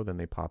narrow, then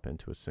they pop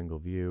into a single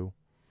view.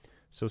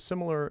 So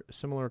similar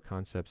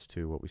concepts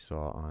to what we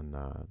saw on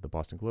the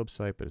Boston Globe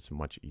site, but it's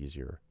much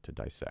easier to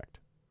dissect.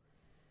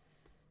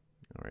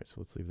 All right, so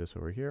let's leave this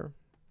over here.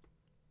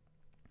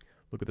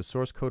 Look at the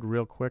source code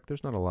real quick.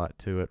 There's not a lot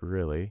to it,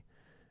 really.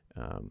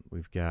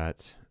 We've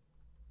got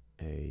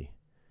a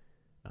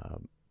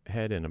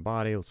head and a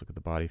body. Let's look at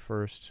the body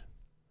first.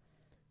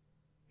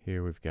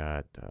 Here we've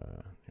got,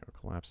 here, I'll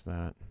collapse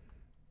that.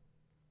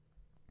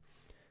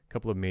 A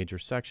couple of major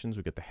sections.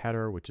 We've got the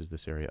header, which is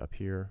this area up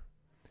here.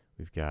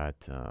 We've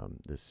got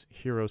this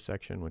hero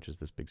section, which is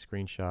this big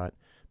screenshot.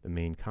 The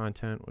main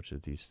content, which are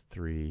these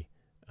three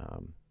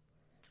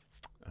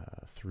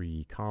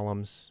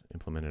columns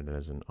implemented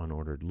as an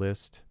unordered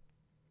list.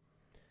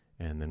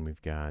 And then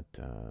we've got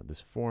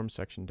this form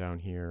section down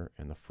here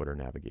and the footer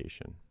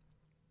navigation.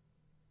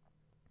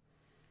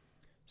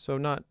 So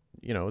not,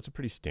 it's a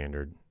pretty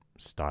standard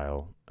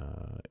style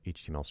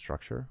HTML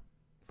structure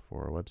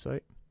for a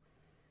website.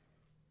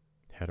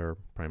 Header,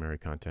 primary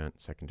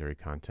content, secondary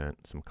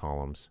content, some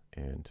columns,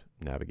 and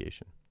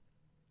navigation.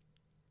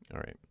 All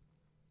right.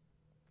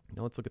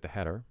 Now let's look at the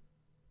header.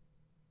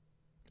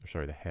 Or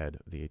sorry, the head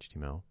of the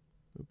HTML.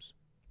 Oops.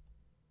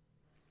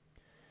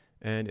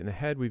 And in the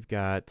head, we've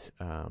got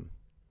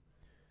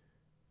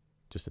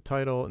just a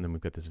title, and then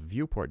we've got this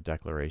viewport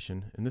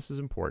declaration. And this is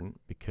important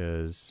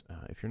because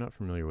if you're not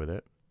familiar with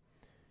it,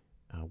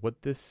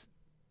 what this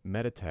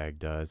meta tag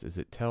does is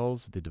it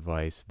tells the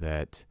device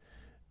that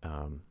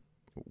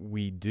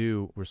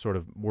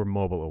we're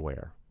mobile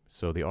aware.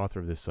 So the author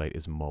of this site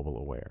is mobile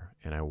aware,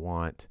 and I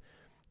want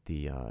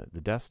the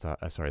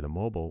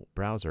mobile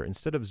browser,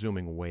 instead of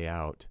zooming way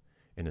out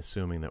and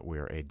assuming that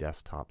we're a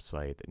desktop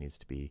site that needs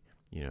to be,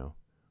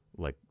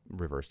 like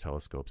reverse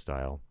telescope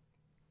style,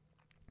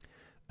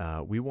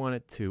 we want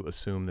it to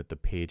assume that the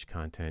page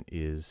content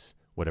is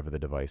whatever the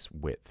device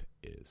width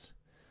is.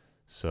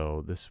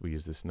 So we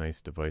use this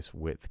nice device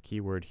width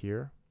keyword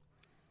here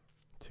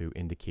to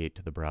indicate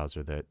to the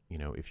browser that,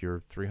 if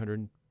you're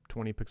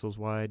 320 pixels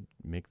wide,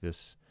 make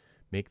this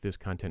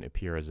content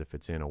appear as if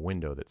it's in a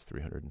window that's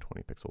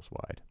 320 pixels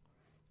wide,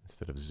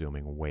 instead of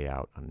zooming way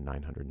out on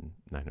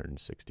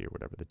 960 or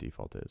whatever the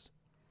default is.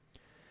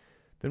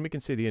 Then we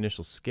can see the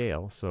initial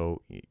scale.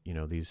 So,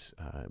 these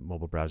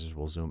mobile browsers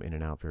will zoom in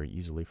and out very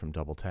easily from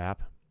double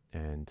tap.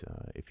 And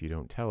if you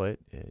don't tell it,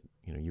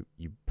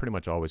 you pretty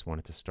much always want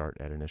it to start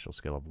at initial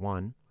scale of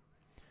 1.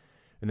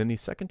 And then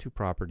these second two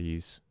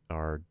properties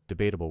are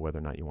debatable whether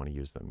or not you want to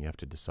use them. You have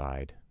to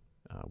decide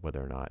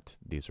whether or not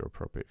these are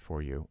appropriate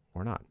for you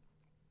or not.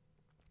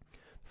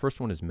 The first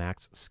one is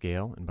max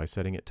scale, and by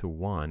setting it to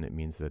 1, it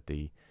means that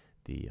the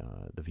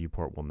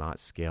viewport will not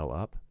scale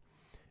up.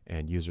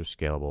 And user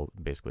scalable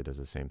basically does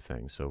the same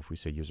thing. So if we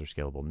say user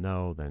scalable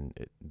no, then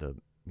the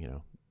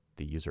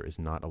user is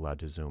not allowed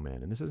to zoom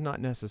in. And this is not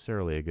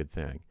necessarily a good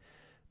thing.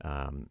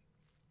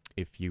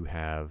 If you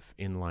have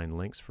inline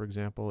links, for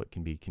example, it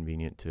can be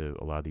convenient to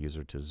allow the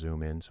user to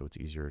zoom in so it's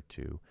easier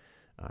to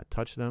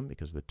touch them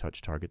because the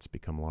touch targets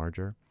become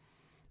larger.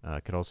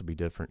 It could also be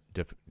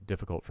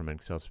difficult from an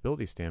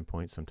accessibility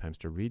standpoint sometimes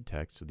to read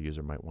text, so the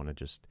user might want to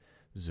just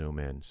zoom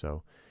in.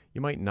 So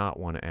you might not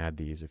want to add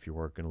these. If you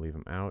were going to leave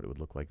them out, it would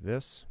look like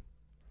this.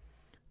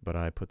 But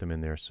I put them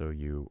in there so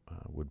you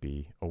would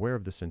be aware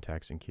of the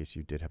syntax in case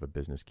you did have a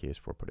business case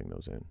for putting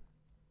those in.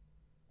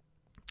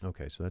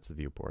 Okay, so that's the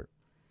viewport.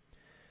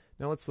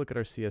 Now let's look at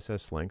our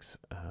CSS links.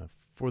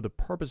 For the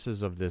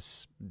purposes of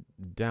this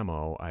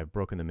demo, I've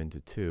broken them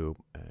into two.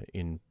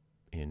 In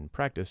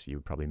practice, you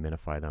would probably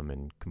minify them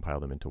and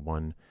compile them into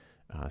one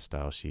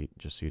style sheet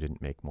just so you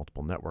didn't make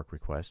multiple network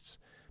requests.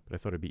 But I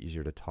thought it'd be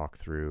easier to talk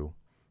through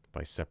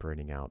by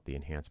separating out the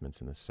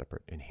enhancements in this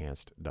separate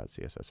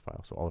enhanced.css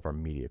file. So all of our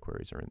media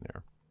queries are in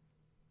there.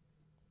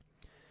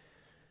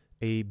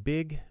 A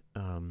big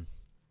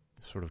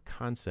sort of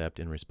concept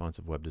in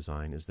responsive web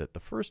design is that the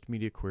first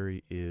media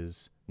query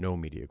is no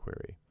media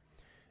query.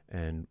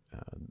 And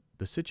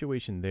the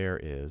situation there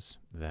is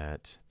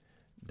that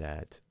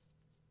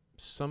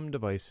some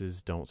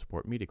devices don't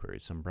support media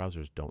queries. Some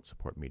browsers don't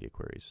support media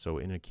queries. So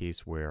in a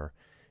case where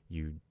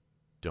you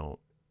don't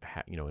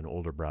an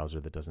older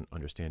browser that doesn't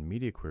understand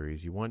media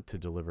queries, you want to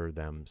deliver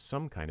them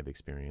some kind of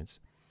experience.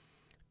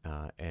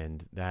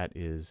 And that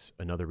is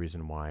another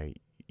reason why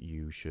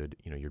you should,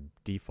 your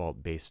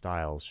default base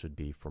styles should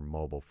be for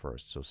mobile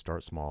first. So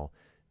start small,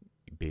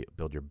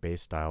 build your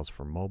base styles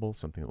for mobile,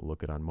 something that will look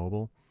good on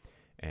mobile.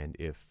 And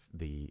if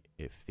the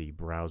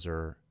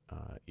browser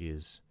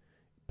is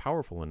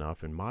powerful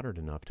enough and modern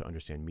enough to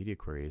understand media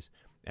queries,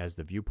 as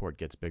the viewport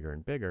gets bigger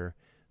and bigger,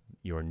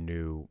 your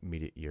new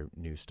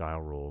style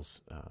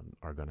rules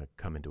are going to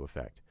come into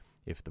effect.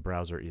 If the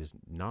browser is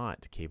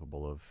not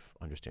capable of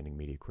understanding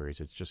media queries,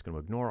 it's just going to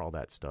ignore all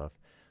that stuff,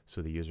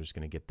 so the user is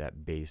going to get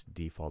that base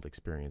default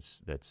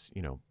experience that's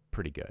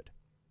pretty good.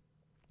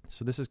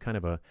 So this is kind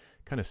of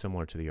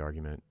similar to the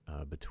argument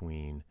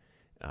between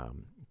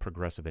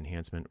progressive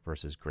enhancement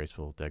versus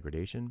graceful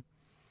degradation.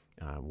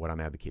 What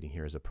I'm advocating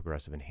here is a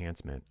progressive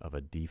enhancement of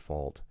a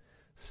default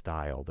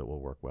style that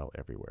will work well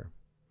everywhere.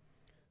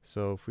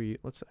 So if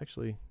let's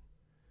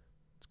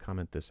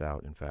comment this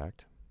out, in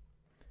fact,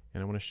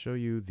 and I want to show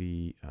you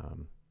the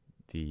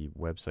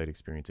website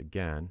experience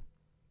again,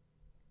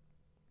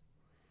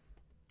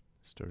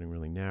 starting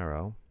really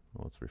narrow.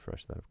 Well, let's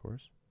refresh that, of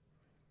course.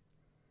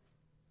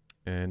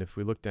 And if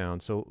we look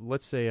down, so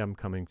let's say I'm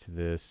coming to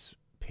this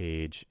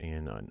page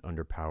in an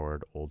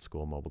underpowered old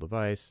school mobile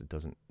device. It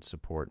doesn't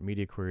support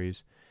media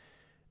queries.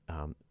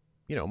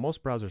 you know,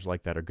 most browsers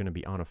like that are going to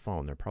be on a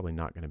phone. They're probably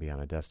not going to be on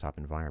a desktop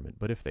environment.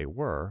 But if they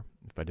were,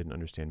 if I didn't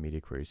understand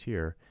media queries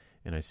here,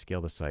 and I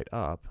scale the site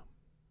up,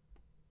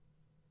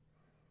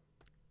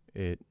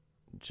 it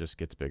just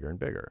gets bigger and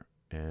bigger.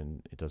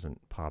 And it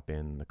doesn't pop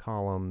in the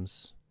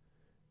columns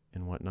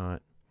and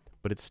whatnot.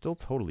 But it's still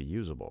totally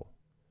usable.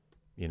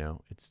 You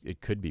know,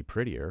 it could be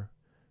prettier,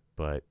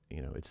 but,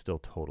 you know, it's still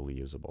totally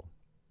usable.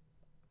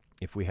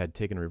 If we had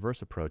taken a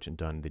reverse approach and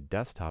done the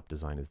desktop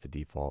design as the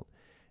default,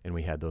 and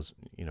we had those,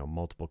 you know,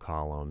 multiple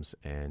columns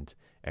and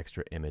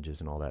extra images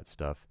and all that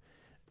stuff,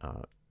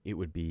 it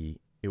would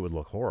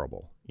look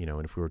horrible, you know.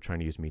 And if we were trying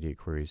to use media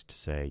queries to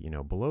say, you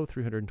know, below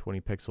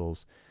 320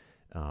 pixels,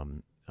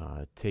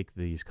 take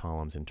these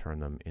columns and turn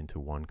them into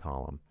one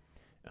column.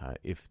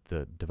 If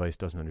the device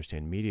doesn't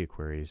understand media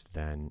queries,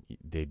 then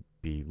they'd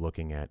be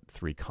looking at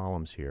 3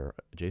 columns here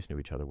adjacent to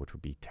each other, which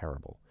would be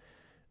terrible.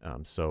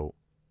 So,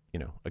 you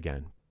know,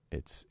 again,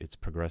 it's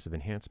progressive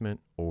enhancement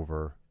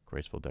over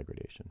graceful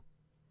degradation.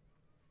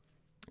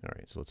 All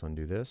right, so let's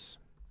undo this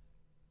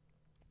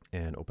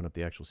and open up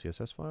the actual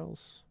CSS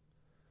files.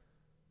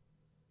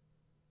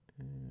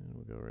 And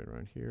we'll go right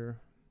around here.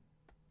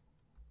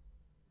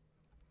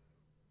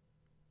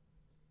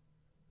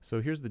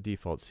 So here's the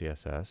default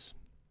CSS.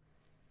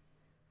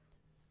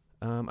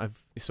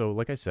 So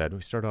like I said,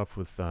 we start off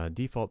with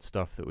default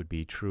stuff that would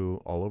be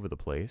true all over the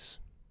place.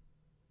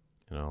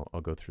 And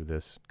I'll go through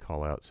this,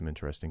 call out some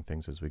interesting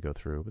things as we go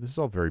through. But this is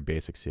all very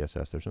basic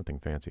CSS. There's nothing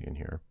fancy in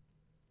here.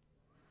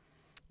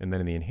 And then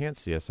in the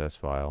enhanced CSS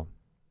file,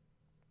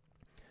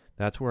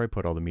 that's where I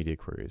put all the media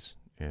queries.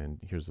 And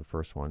here's the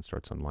first one,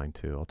 starts on line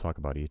 2. I'll talk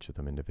about each of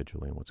them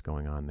individually and what's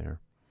going on there.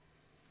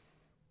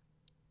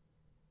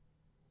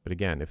 But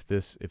again, if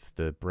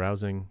the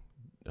browser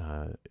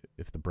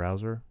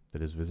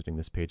that is visiting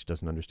this page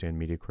doesn't understand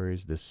media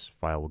queries, this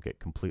file will get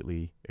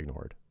completely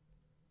ignored.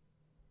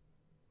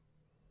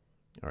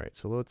 All right,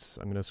 so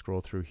I'm going to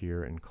scroll through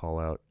here and call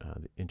out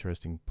the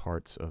interesting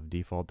parts of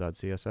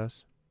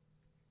default.css.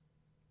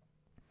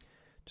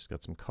 Just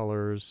got some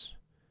colors.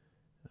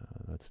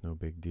 That's no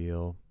big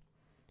deal.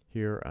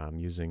 Here I'm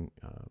using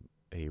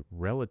a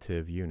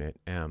relative unit,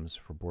 ems,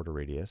 for border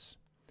radius.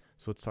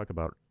 So let's talk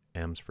about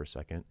ems for a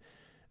second.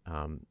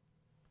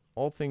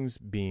 All things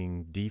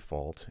being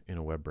default in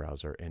a web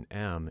browser, an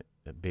em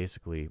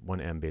basically, 1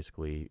 em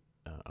basically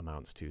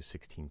amounts to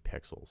 16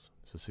 pixels.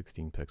 So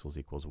 16 pixels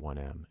equals 1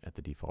 em at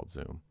the default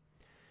zoom.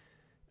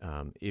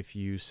 If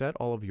you set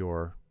all of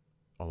your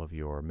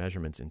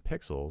measurements in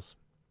pixels,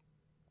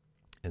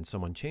 and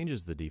someone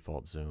changes the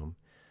default zoom,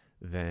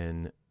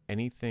 then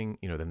anything,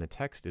 you know, then the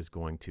text is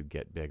going to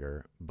get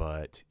bigger,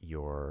 but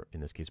your, in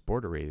this case,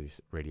 border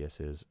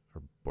radiuses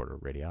or border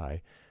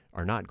radii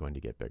are not going to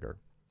get bigger.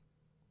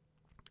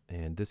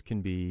 And this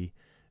can be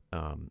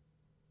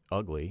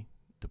ugly,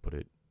 to put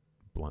it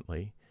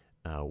bluntly,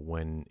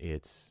 when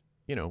it's,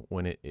 you know,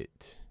 when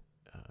it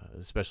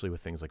especially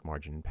with things like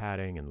margin and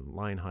padding and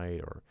line height,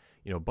 or,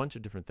 you know, a bunch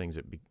of different things.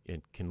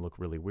 It can look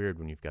really weird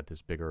when you've got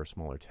this bigger or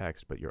smaller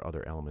text, but your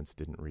other elements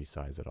didn't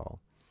resize at all.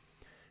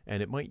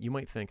 And you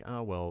might think,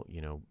 oh, well,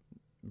 you know,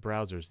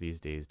 browsers these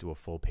days do a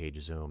full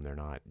page zoom. They're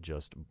not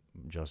just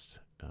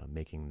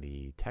making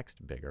the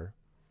text bigger,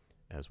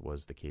 as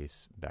was the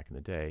case back in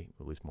the day,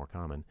 at least more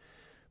common.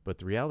 But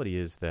the reality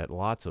is that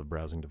lots of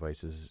browsing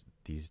devices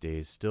these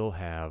days still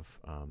have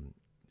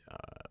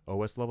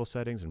OS level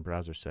settings and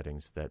browser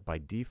settings that by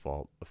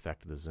default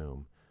affect the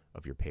zoom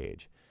of your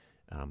page.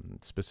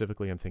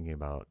 Specifically, I'm thinking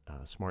about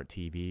smart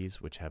TVs,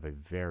 which have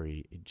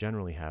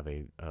generally have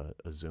a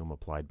zoom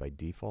applied by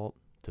default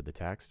to the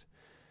text,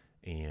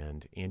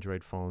 and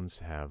Android phones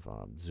have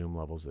zoom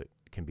levels that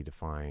can be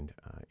defined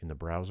in the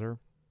browser.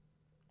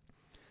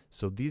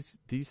 So these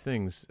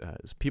things,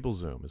 people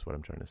zoom is what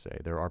I'm trying to say.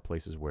 There are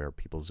places where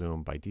people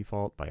zoom by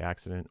default, by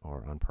accident,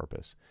 or on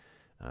purpose.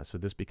 So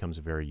this becomes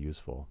very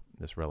useful,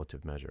 this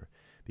relative measure,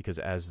 because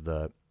as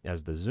the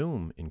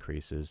zoom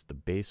increases, the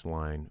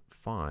baseline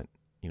font,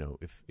 you know,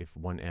 if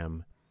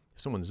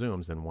someone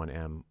zooms, then 1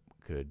 em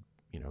could,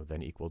 you know,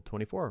 then equal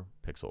 24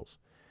 pixels,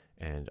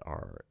 and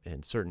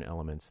certain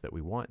elements that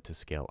we want to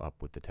scale up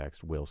with the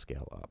text will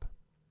scale up.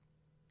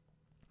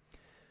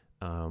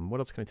 What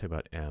else can I tell you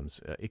about ems?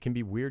 It can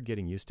be weird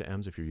getting used to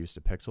ems if you're used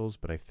to pixels,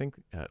 but I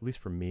think, at least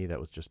for me, that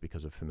was just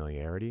because of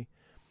familiarity.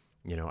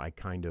 You know, I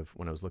kind of,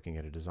 when I was looking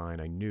at a design,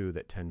 I knew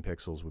that 10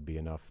 pixels would be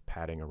enough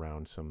padding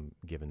around some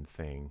given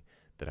thing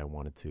that I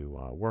wanted to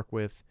work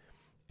with,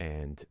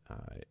 and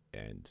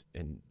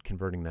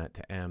converting that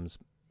to ems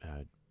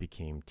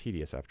became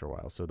tedious after a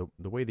while. So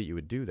the way that you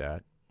would do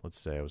that, let's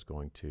say I was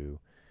going to,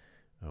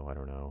 I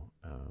don't know,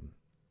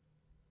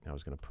 I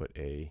was going to put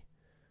a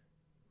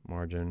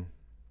margin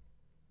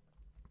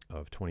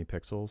of 20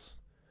 pixels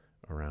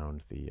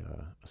around the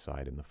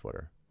side and the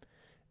footer,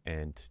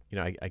 and you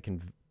know, I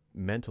can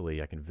mentally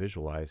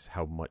visualize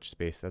how much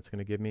space that's going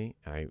to give me.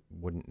 I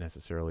wouldn't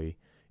necessarily,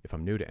 if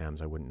I'm new to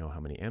ems, I wouldn't know how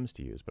many ems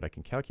to use, but I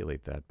can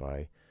calculate that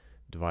by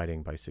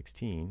dividing by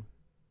 16,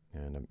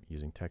 and I'm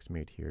using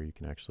TextMate here. You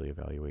can actually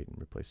evaluate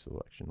and replace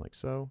selection like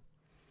so,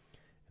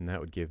 and that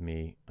would give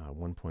me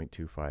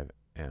 1.25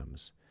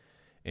 ems.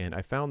 And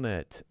I found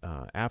that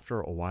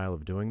after a while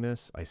of doing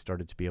this, I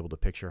started to be able to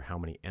picture how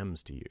many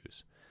ems to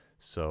use.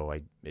 So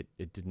it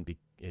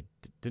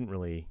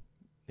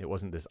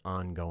wasn't this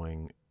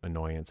ongoing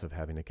annoyance of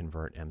having to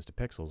convert ems to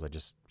pixels. I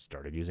just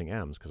started using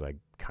ems because I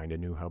kind of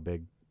knew how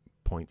big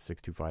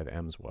 0.625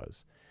 ems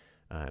was.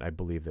 And I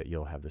believe that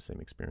you'll have the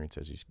same experience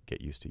as you get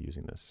used to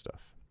using this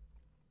stuff.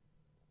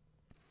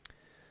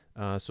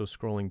 So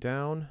scrolling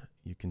down,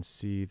 you can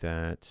see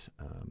that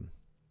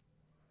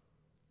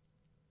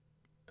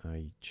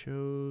I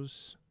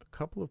chose a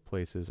couple of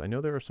places. I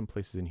know there are some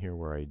places in here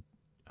where I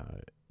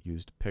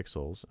used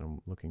pixels.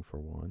 I'm looking for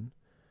one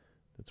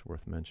that's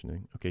worth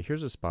mentioning. Okay,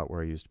 here's a spot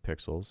where I used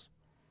pixels.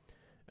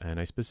 And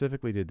I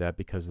specifically did that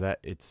because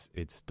it's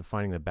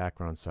defining the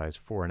background size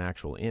for an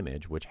actual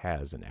image, which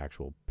has an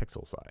actual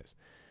pixel size.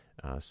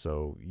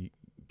 So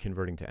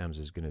converting to ems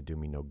is going to do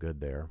me no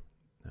good there.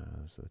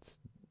 So that's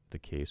the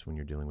case when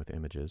you're dealing with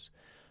images.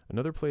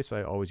 Another place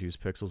I always use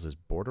pixels is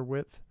border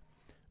width.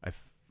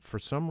 For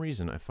some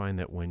reason, I find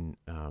that when,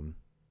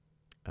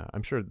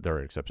 I'm sure there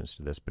are exceptions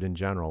to this, but in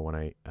general, when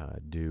I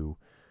do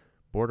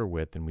border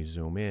width and we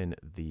zoom in,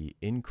 the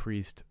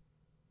increased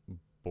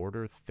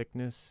border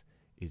thickness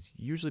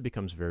usually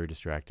becomes very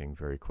distracting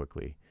very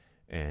quickly,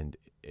 and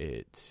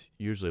it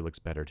usually looks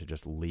better to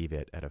just leave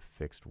it at a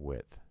fixed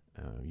width.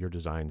 Your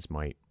designs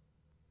might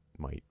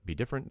be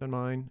different than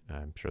mine.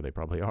 I'm sure they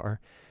probably are,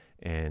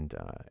 and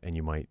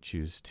you might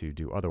choose to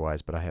do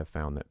otherwise, but I have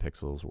found that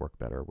pixels work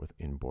better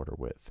in border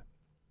width.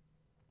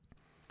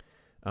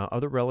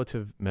 Other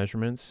relative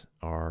measurements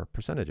are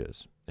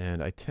percentages,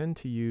 and I tend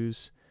to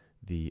use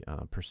the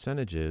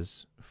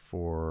percentages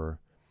for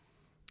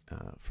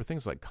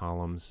things like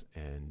columns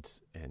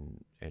and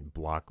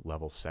block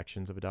level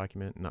sections of a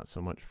document, not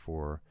so much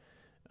for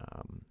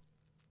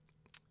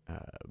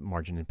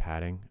margin and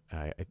padding.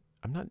 It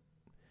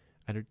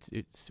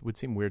would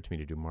seem weird to me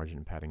to do margin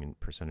and padding in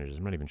percentages.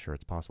 I'm not even sure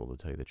it's possible, to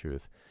tell you the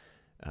truth.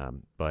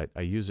 But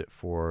I use it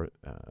for,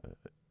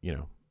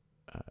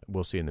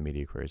 we'll see in the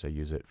media queries, I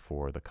use it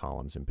for the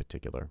columns in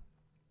particular.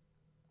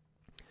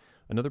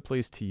 Another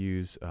place to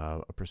use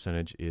a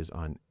percentage is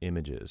on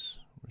images.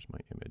 Where's my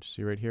image?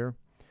 See right here?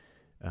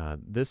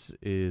 This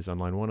is on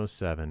line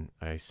 107.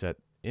 I set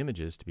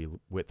images to be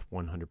width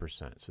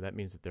 100%. So that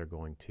means that they're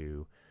going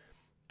to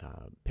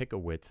pick a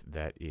width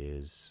that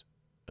is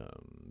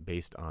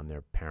based on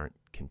their parent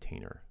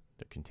container,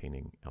 their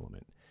containing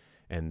element.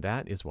 And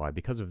that is why,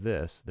 because of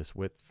this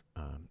width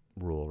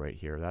rule right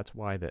here, that's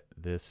why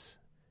this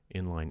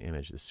inline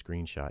image, this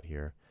screenshot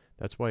here,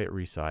 that's why it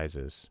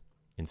resizes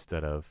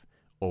instead of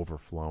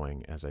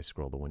overflowing as I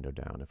scroll the window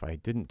down. If I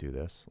didn't do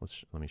this,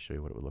 let me show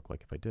you what it would look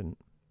like if I didn't.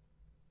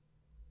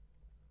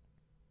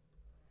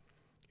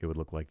 It would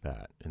look like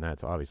that, and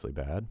that's obviously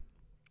bad.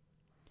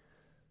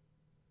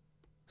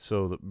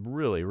 So the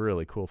really,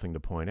 really cool thing to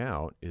point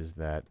out is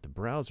that the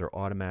browser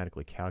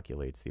automatically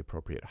calculates the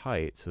appropriate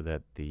height so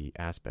that the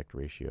aspect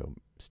ratio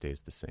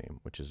stays the same,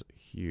 which is a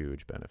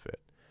huge benefit.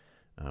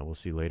 We'll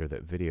see later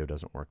that video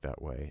doesn't work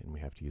that way, and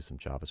we have to use some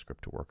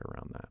JavaScript to work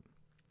around that.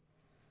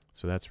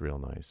 So that's real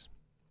nice.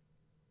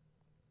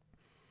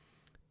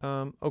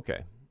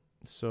 Okay,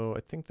 so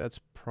I think that's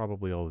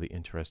probably all the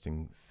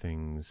interesting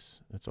things.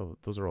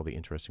 Those are all the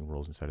interesting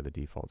rules inside of the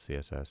default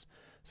CSS.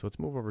 So let's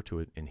move over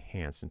to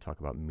enhanced and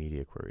talk about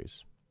media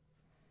queries.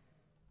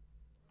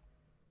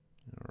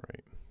 All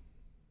right.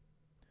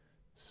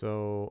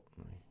 So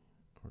let me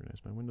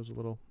organize my windows a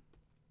little.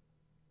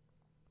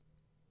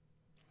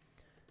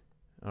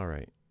 All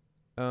right.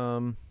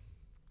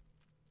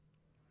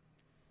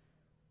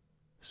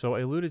 So I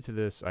alluded to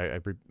this. I'll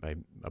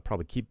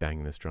probably keep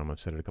banging this drum. I've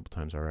said it a couple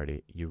times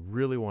already. You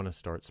really want to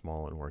start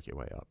small and work your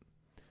way up.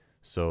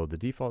 So the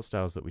default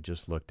styles that we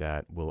just looked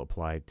at will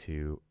apply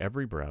to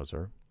every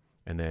browser.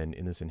 And then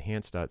in this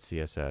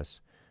enhanced.css,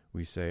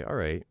 we say, all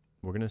right,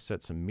 we're going to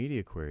set some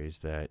media queries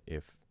that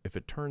if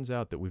it turns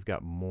out that we've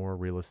got more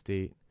real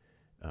estate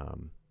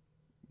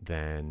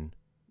than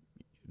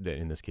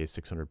in this case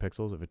 600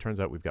 pixels, if it turns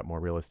out we've got more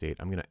real estate,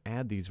 I'm going to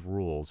add these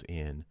rules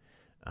in,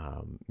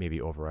 maybe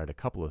override a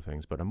couple of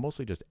things, but I'm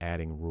mostly just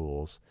adding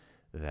rules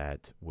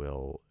that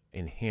will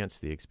enhance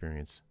the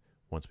experience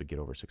once we get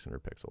over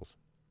 600 pixels.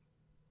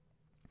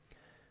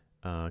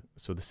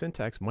 So the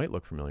syntax might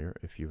look familiar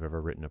if you've ever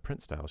written a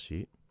print style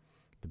sheet.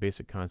 The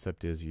basic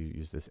concept is you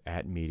use this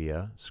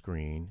 @media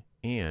screen,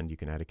 and you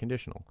can add a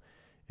conditional.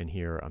 And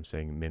here I'm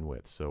saying min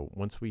width. So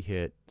once we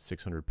hit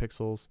 600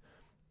 pixels,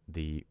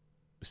 the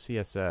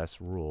CSS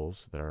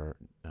rules that are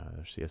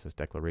CSS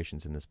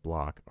declarations in this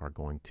block are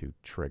going to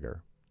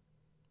trigger.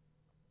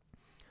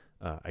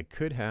 I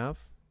could have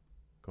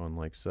gone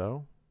like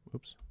so.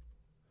 Oops.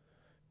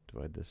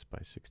 Divide this by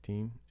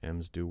 16.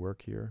 M's do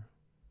work here.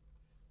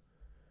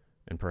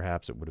 And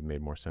perhaps it would have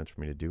made more sense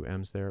for me to do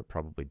M's there. It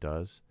probably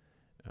does.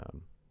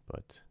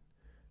 But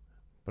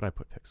I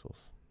put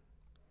pixels.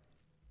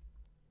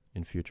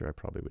 In future, I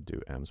probably would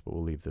do M's, but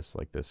we'll leave this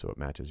like this so it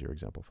matches your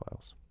example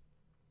files.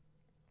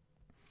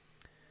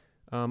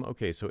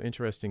 Okay, so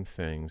interesting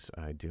things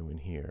I do in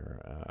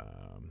here.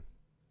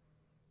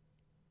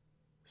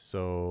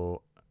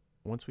 So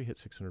once we hit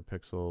 600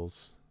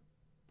 pixels,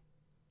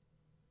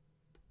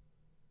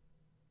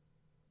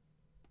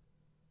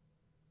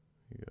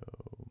 we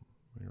go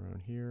right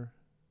around here.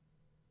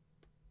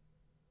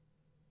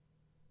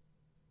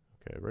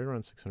 Okay, right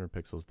around 600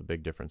 pixels, the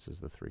big difference is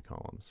the 3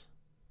 columns.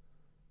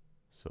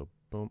 So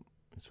boom,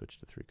 and switch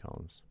to 3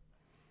 columns.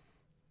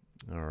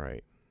 All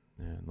right,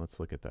 and let's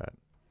look at that.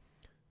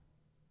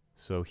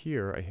 So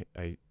here,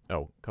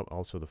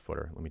 also the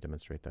footer. Let me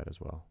demonstrate that as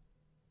well.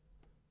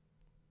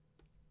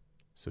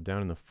 So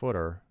down in the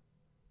footer,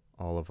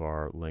 all of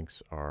our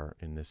links are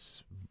in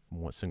this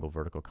one single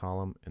vertical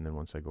column, and then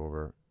once I go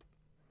over,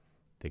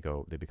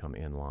 they become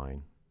in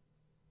line.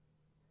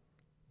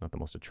 Not the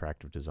most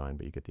attractive design,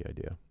 but you get the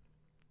idea.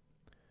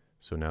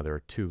 So now there are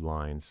 2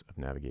 lines of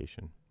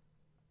navigation.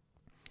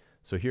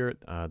 So here,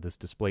 this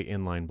display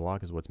inline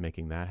block is what's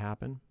making that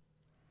happen.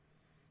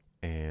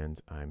 And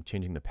I'm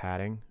changing the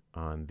padding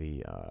on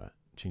the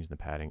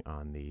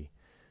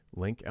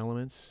link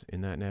elements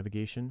in that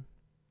navigation.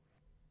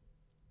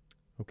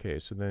 Okay,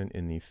 so then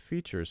in the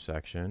features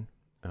section,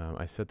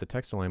 I set the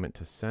text alignment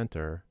to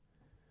center,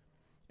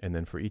 and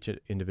then for each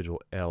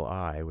individual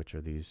LI, which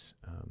are these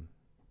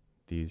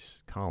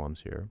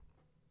columns here,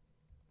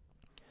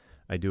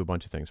 I do a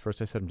bunch of things.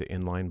 First, I set them to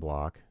inline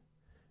block,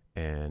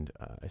 and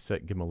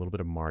give them a little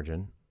bit of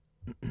margin.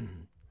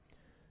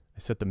 I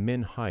set the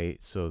min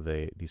height so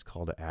these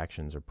call to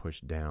actions are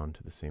pushed down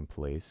to the same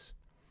place,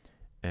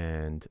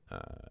 and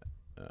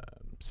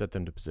set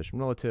them to position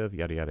relative,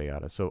 yada yada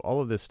yada. So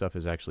all of this stuff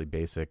is actually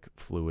basic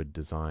fluid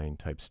design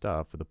type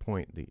stuff. But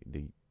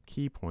the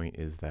key point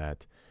is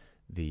that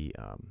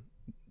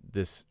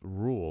this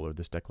rule or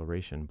this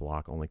declaration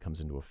block only comes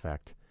into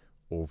effect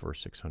over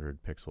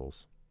 600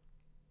 pixels.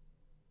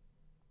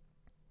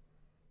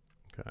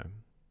 Okay.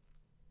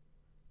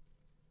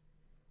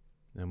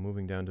 Now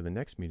moving down to the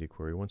next media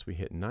query, once we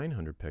hit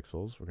 900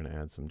 pixels, we're going to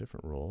add some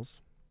different rules.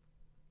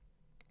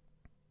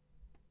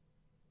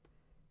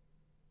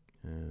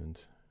 And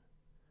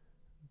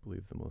I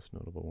believe the most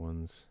notable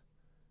ones.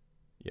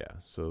 Yeah,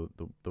 so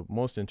the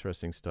most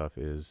interesting stuff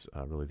is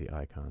really the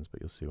icons,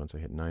 but you'll see once I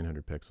hit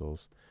 900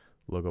 pixels,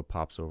 logo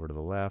pops over to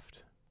the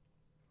left,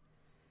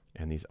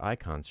 and these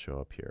icons show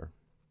up here.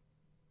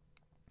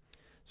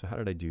 So how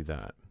did I do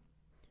that?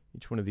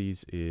 Each one of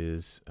these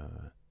is,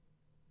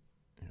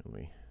 here, let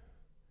me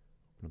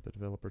open up the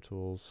developer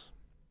tools,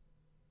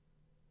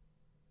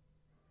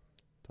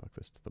 talk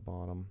this to the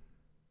bottom.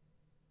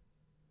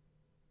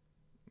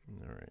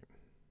 All right.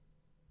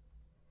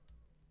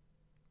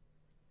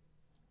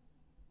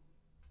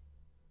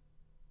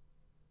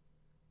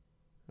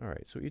 All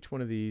right, so each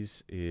one of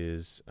these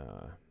is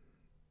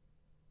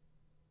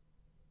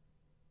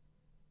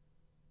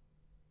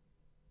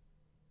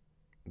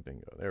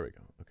bingo, there we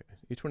go. Okay,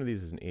 each one of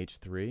these is an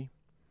H3,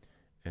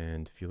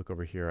 and if you look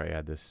over here, I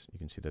add this, you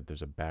can see that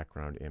there's a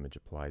background image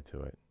applied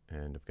to it,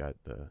 and I've got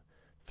the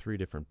 3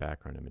 different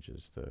background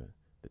images, the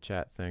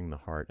chat thing, the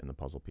heart, and the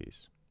puzzle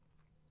piece.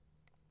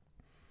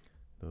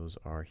 Those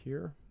are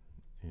here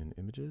in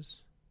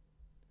images,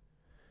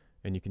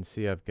 and you can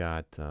see I've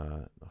got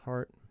the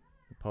heart,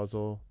 the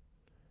puzzle,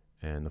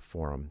 and the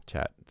forum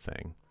chat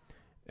thing.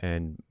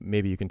 And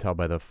maybe you can tell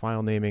by the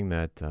file naming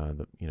that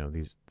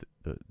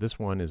this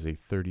one is a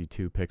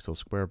 32 pixel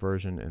square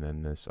version, and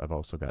then I've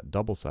also got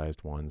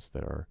double-sized ones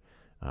that are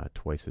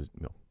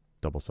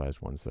double-sized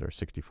ones that are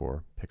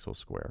 64 pixels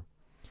square.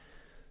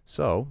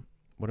 So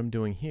what I'm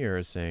doing here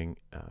is saying,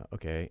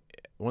 okay,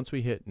 once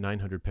we hit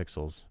 900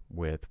 pixels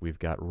width, we've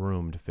got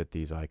room to fit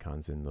these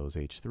icons in those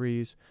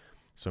H3s.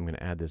 So I'm going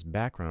to add this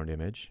background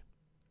image,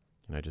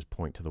 and I just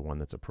point to the one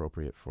that's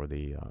appropriate for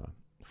the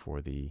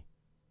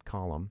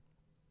column.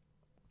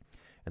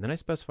 And then I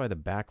specify the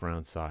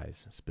background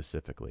size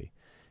specifically.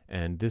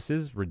 And this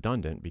is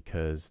redundant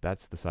because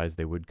that's the size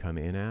they would come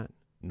in at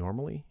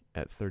normally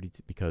at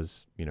 32,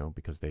 because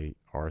they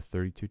are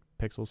 32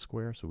 pixels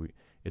square. So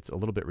it's a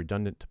little bit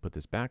redundant to put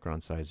this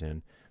background size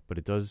in, but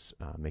it does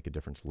make a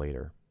difference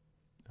later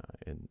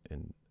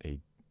in a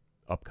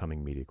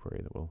upcoming media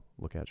query that we'll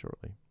look at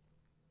shortly.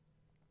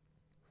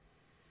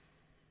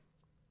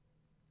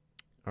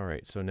 All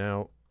right, so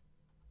now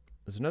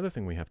there's another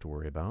thing we have to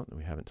worry about that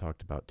we haven't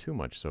talked about too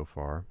much so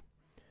far,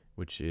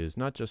 which is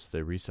not just the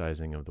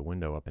resizing of the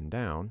window up and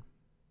down,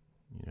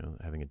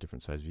 having a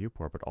different size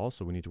viewport, but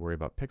also we need to worry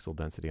about pixel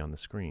density on the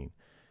screen,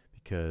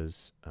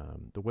 because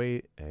the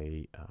way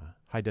a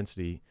high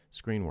density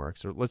screen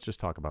works, or let's just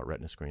talk about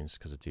Retina screens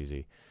because it's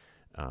easy.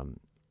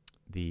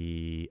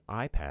 The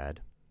iPad,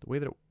 the way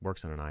that it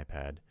works on an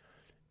iPad,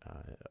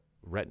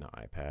 Retina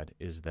iPad,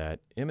 is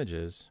that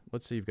images,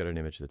 let's say you've got an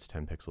image that's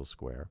 10 pixels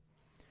square.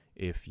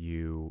 If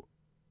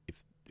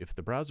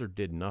the browser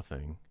did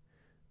nothing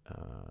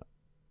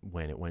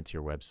when it went to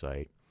your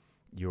website,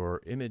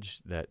 your image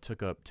that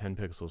took up 10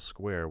 pixels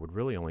square would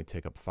really only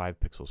take up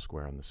 5 pixels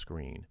square on the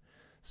screen.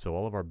 So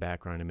all of our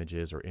background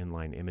images or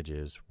inline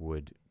images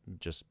would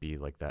just be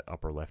like that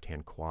upper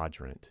left-hand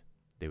quadrant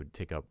they would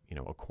take up, you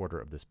know, a quarter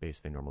of the space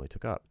they normally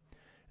took up.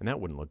 And that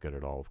wouldn't look good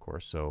at all, of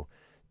course. So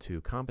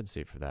to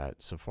compensate for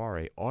that,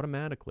 Safari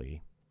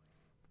automatically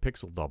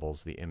pixel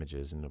doubles the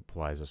images and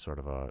applies a sort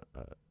of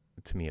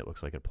to me it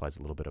looks like it applies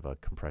a little bit of a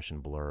compression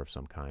blur of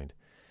some kind.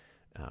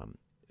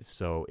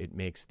 So it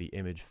makes the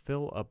image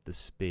fill up the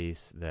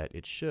space that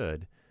it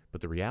should, but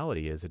the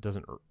reality is it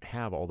doesn't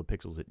have all the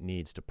pixels it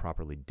needs to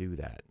properly do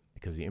that,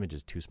 because the image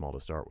is too small to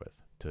start with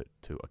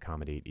to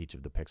accommodate each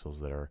of the pixels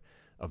that are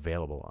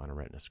available on a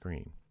Retina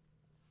screen.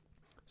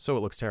 So it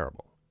looks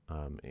terrible.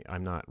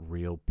 I'm not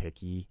real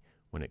picky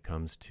when it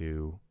comes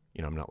to,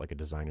 you know, I'm not like a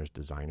designer's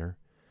designer.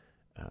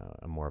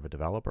 I'm more of a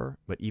developer,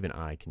 but even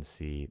I can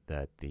see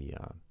that the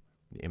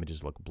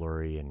images look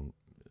blurry and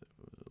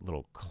a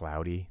little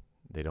cloudy.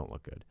 They don't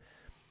look good.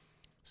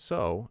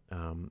 So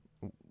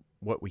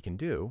what we can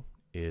do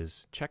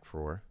is check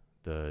for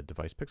the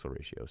device pixel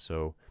ratio.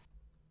 So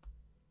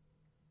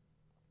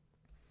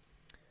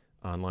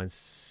on line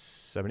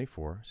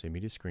 74, say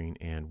media screen,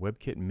 and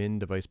WebKit min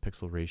device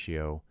pixel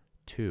ratio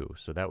 2.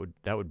 So that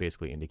would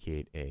basically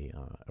indicate a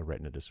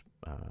Retina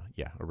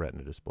a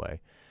Retina display.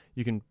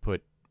 You can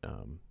put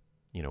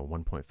you know,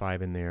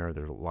 1.5 in there.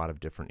 There's a lot of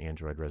different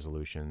Android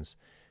resolutions,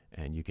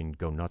 and you can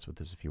go nuts with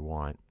this if you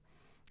want.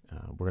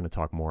 We're going to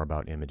talk more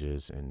about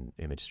images and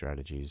image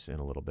strategies in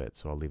a little bit,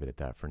 so I'll leave it at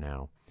that for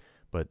now.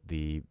 But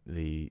the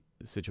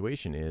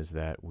situation is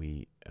that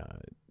we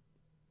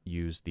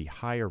use the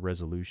higher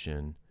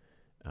resolution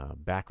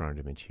background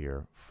image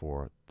here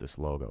for this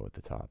logo at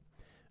the top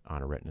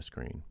on a Retina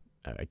screen.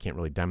 I can't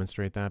really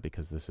demonstrate that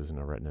because this isn't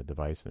a Retina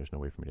device. There's no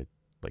way for me to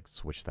like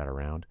switch that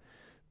around,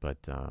 but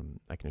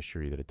I can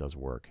assure you that it does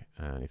work.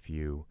 And if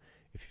you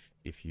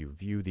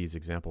view these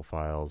example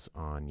files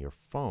on your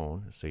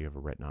phone, say you have a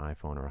Retina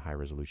iPhone or a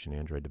high-resolution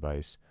Android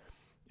device,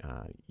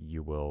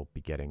 you will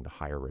be getting the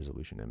higher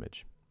resolution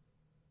image.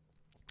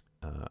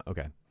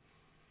 Okay,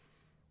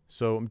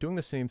 so I'm doing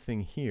the same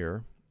thing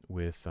here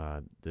with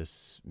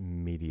this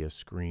media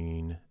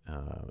screen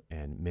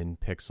and min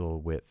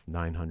pixel width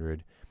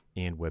 900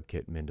 and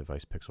WebKit min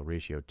device pixel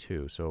ratio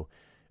 2. So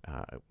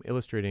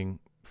illustrating,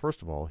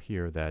 first of all,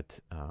 here that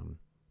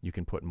you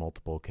can put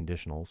multiple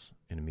conditionals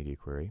in a media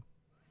query.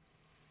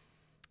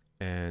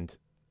 And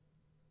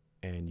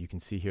you can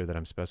see here that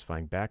I'm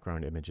specifying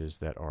background images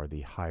that are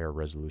the higher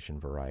resolution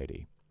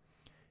variety.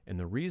 And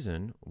the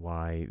reason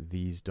why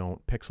these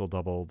don't pixel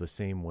double the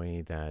same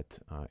way that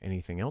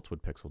anything else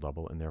would pixel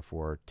double and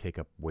therefore take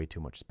up way too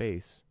much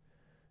space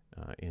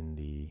in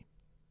the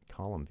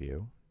column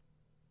view,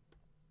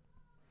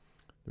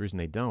 the reason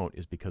they don't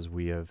is because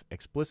we have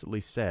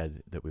explicitly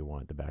said that we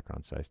want the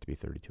background size to be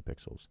 32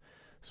 pixels.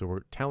 So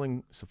we're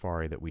telling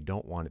Safari that we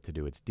don't want it to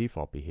do its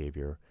default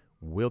behavior.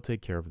 We'll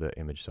take care of the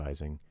image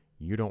sizing.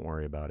 You don't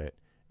worry about it,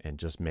 and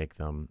just make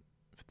them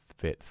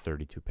fit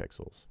 32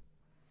 pixels.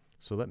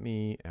 So let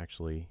me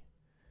actually,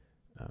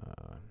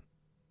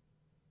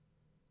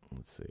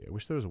 let's see. I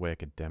wish there was a way I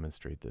could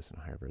demonstrate this in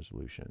higher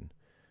resolution.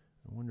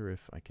 I wonder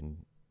if I can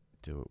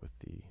do it with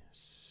the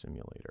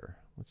simulator.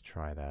 Let's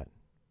try that.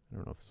 I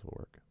don't know if this will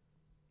work.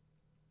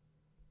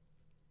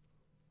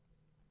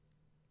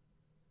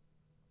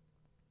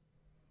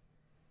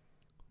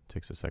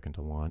 Takes a second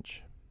to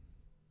launch.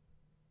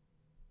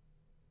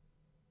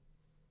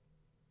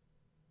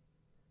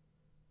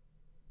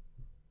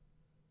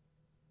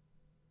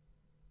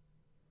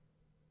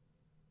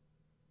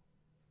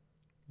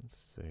 Let's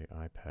say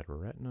iPad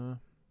Retina.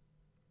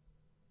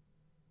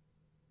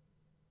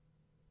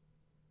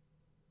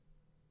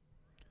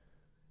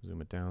 Zoom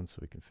it down so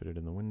we can fit it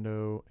in the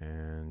window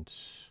and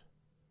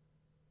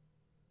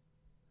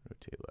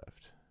rotate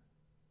left.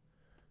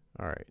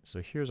 All right,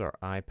 so here's our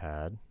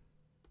iPad.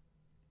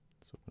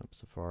 Let's open up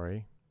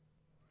Safari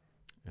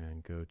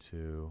and go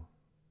to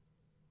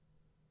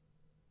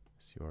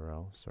this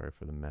URL. Sorry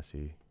for the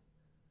messy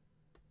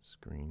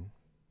screen.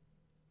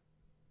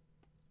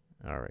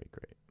 All right,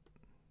 great.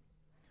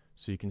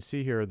 So you can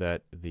see here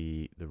that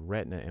the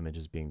Retina image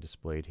is being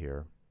displayed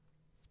here.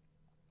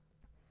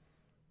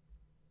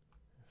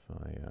 If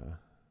I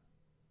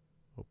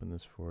open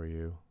this for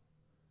you,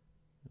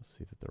 you'll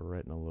see that the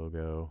Retina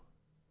logo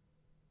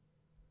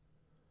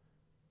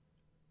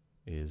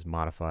is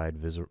modified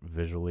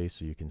visually,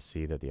 so you can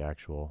see that the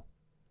actual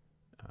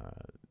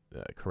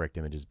correct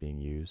image is being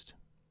used.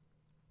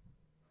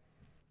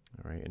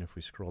 All right, and if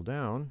we scroll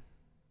down,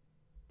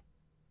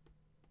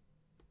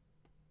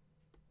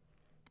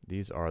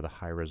 these are the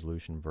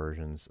high-resolution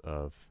versions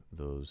of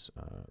those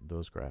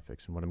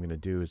graphics. And what I'm going to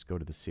do is go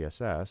to the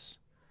CSS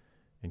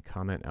and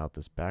comment out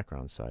this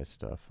background size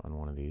stuff on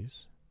one of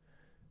these.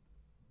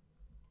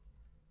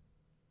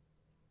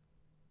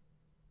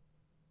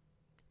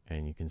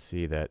 And you can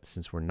see that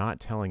since we're not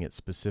telling it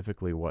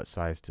specifically what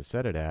size to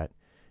set it at,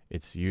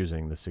 it's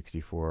using the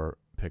 64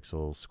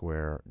 pixel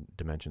square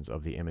dimensions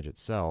of the image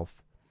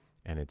itself,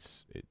 and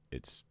it's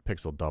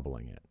pixel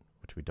doubling it,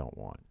 which we don't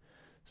want.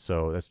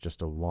 So that's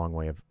just a long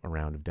way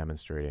around of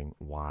demonstrating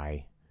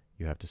why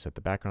you have to set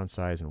the background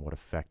size and what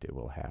effect it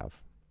will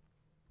have.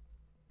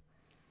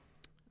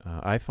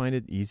 I find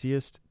it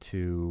easiest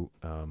to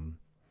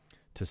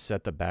to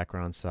set the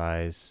background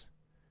size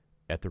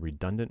at the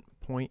redundant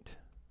point,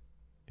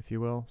 if you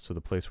will, so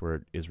the place where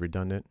it is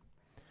redundant,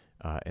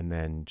 and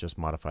then just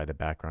modify the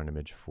background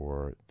image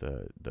for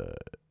the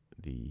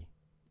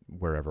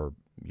wherever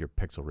your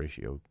pixel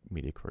ratio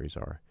media queries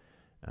are.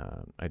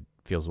 It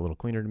feels a little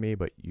cleaner to me,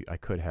 but I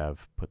could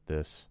have put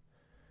this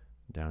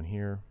down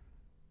here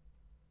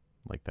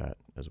like that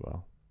as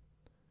well.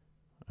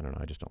 I don't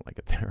know, I just don't like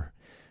it there.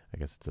 I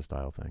guess it's a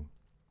style thing.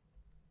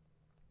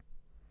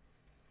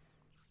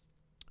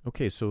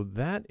 Okay, so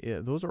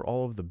those are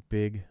all of the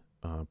big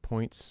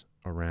points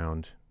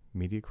around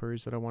media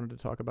queries that I wanted to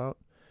talk about.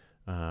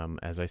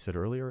 As I said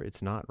earlier,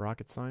 it's not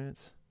rocket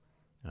science.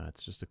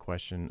 It's just a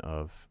question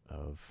of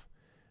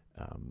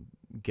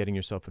getting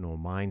yourself into a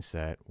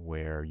mindset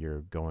where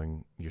you're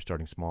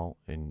starting small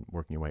and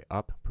working your way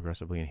up,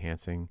 progressively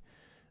enhancing.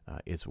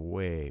 It's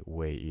way,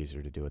 way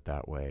easier to do it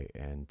that way.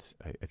 And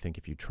I think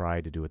if you try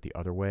to do it the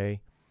other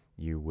way,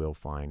 you will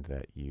find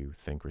that you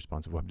think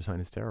responsive web design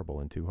is terrible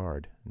and too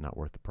hard, not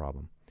worth the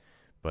problem.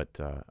 But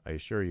I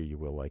assure you, you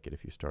will like it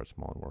if you start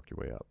small and work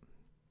your way up.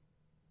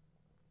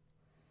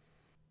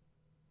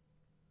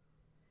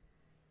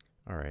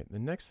 All right, the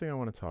next thing I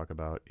want to talk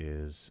about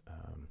is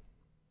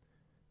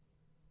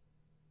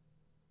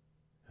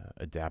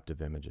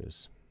adaptive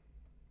images.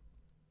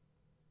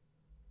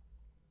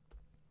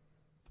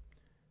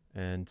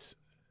 And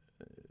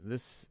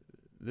this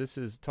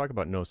is, talk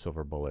about no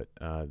silver bullet.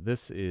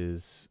 This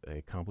is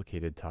a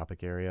complicated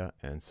topic area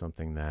and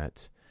something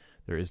that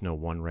there is no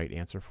one right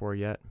answer for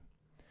yet.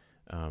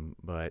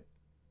 But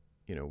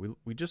you know,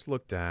 we just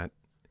looked at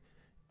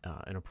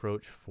an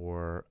approach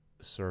for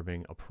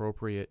serving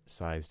appropriate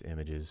sized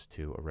images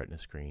to a Retina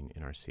screen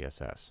in our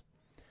CSS.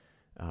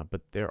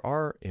 But there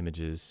are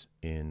images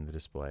in the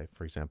display.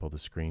 For example, the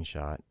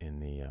screenshot in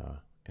the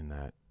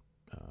where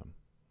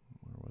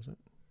was it?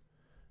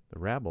 The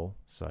Rabble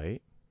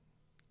site,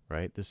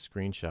 right? This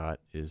screenshot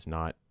is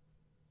not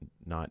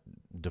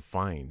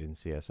defined in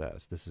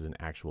CSS. This is an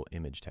actual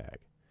image tag.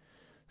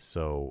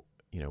 So,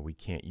 you know, we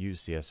can't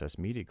use CSS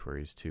media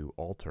queries to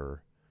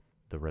alter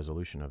the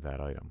resolution of that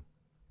item.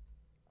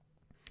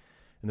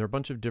 And there are a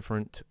bunch of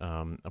different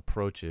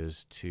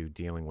approaches to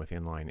dealing with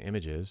inline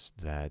images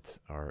that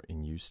are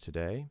in use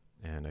today.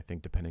 And I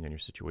think depending on your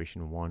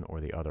situation, one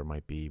or the other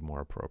might be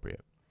more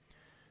appropriate.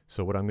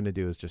 So what I'm going to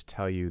do is just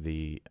tell you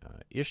the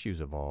issues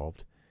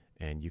involved,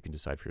 and you can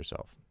decide for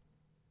yourself.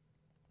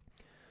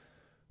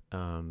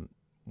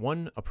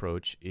 One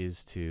approach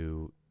is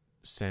to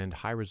send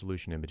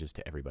high-resolution images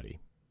to everybody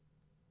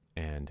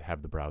and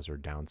have the browser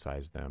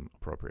downsize them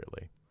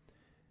appropriately.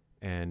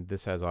 And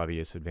this has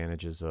obvious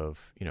advantages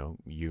of,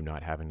 you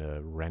not having to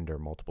render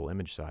multiple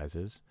image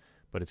sizes,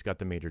 but it's got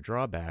the major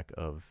drawback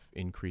of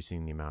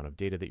increasing the amount of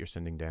data that you're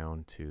sending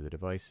down to the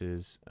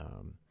devices,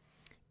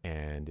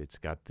 and it's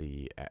got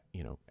the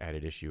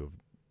added issue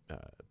of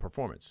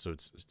performance. So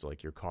it's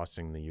like you're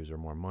costing the user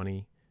more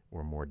money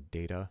or more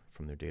data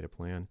from their data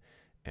plan,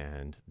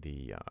 and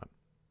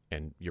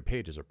and your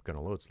pages are going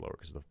to load slower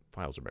because the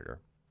files are bigger.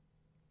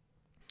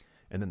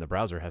 And then the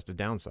browser has to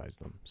downsize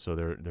them. So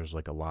there's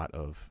like a lot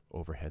of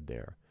overhead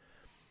there.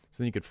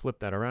 So then you could flip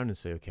that around and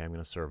say, okay, I'm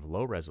going to serve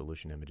low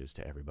resolution images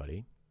to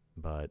everybody,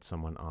 but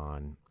someone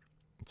on,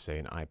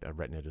 say, a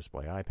Retina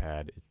display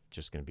iPad is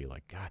just going to be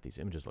like, God, these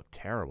images look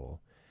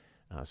terrible.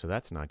 So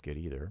that's not good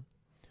either.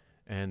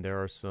 And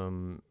there are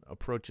some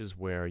approaches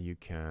where you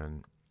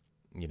can,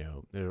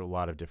 there are a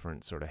lot of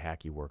different sort of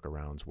hacky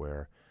workarounds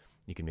where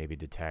you can maybe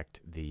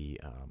detect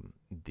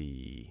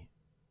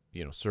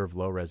serve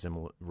low res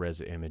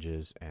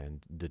images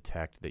and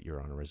detect that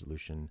you're on a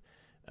resolution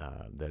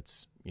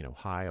that's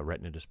high, a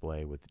Retina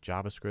display with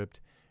JavaScript,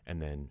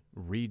 and then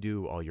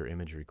redo all your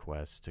image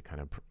requests to kind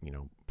of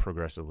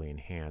progressively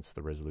enhance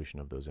the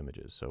resolution of those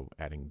images. So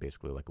adding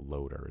basically like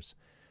loaders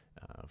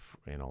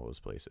in all those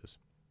places.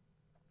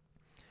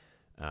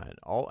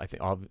 All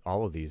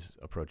of these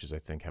approaches, I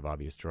think, have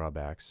obvious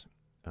drawbacks.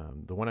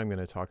 The one I'm going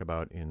to talk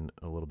about in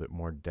a little bit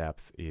more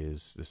depth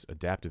is this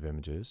adaptive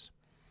images.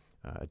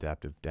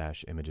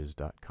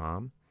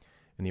 Adaptive-images.com,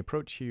 and the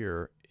approach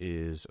here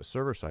is a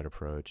server-side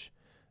approach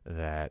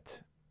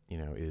that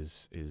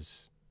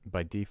is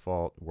by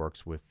default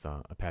works with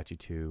Apache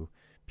 2,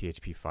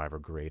 PHP 5 or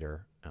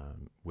greater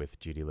with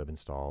gdlib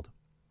installed.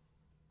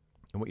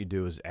 And what you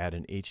do is add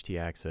an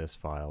htaccess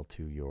file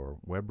to your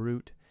web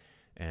root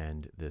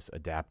and this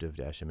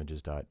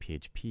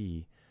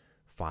adaptive-images.php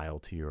file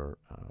to your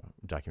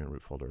document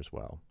root folder as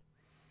well.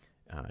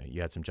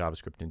 You add some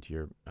JavaScript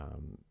into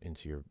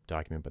your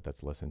document, but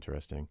that's less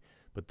interesting.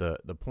 But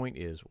the point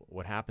is,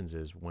 what happens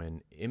is when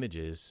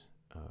image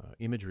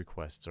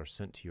requests are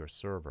sent to your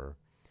server,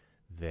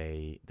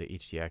 the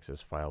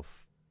htaccess file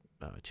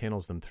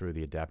channels them through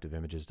the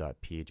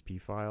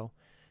adaptive-images.php file,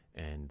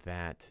 and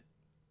that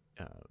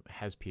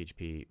has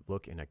PHP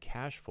look in a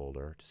cache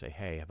folder to say,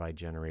 hey, have I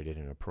generated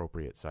an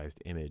appropriate sized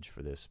image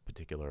for this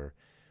particular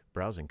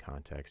browsing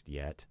context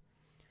yet?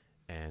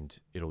 And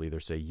it'll either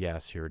say,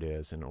 yes, here it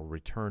is, and it'll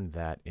return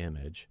that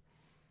image,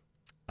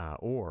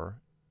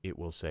 or it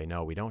will say,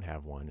 no, we don't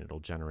have one. It'll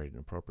generate an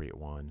appropriate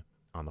one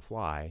on the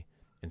fly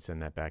and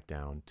send that back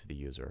down to the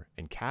user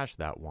and cache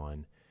that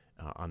one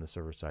on the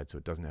server side so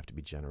it doesn't have to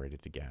be generated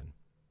again.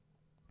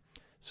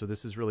 So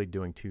this is really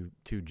doing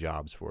two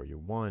jobs for you.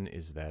 One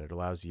is that it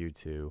allows you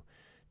to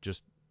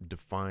just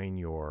define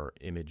your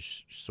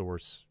image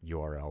source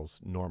URLs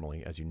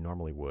normally, as you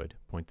normally would,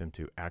 point them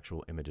to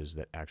actual images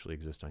that actually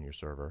exist on your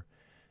server.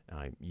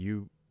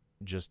 You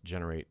just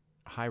generate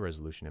high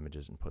resolution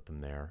images and put them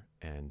there,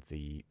 and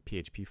the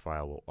PHP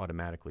file will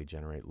automatically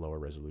generate lower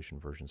resolution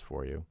versions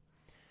for you.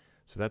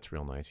 So that's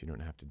real nice. You don't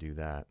have to do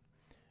that.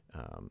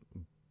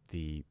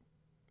 The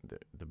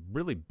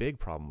really big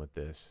problem with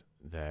this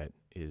that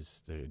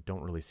I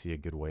don't really see a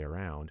good way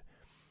around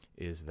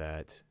is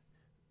that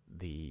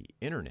the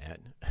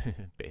internet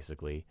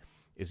basically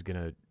is going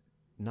to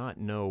not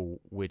know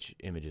which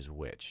image is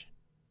which.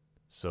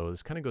 So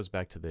this kind of goes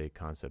back to the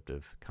concept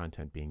of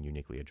content being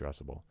uniquely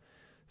addressable.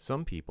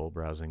 Some people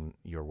browsing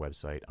your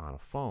website on a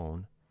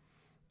phone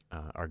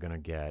are going to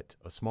get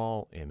a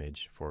small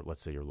image for,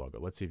 let's say, your logo.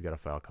 Let's say you've got a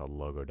file called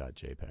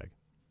logo.jpg.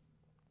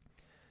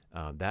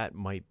 That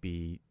might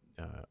be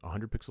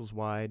 100 pixels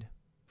wide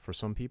for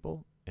some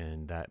people,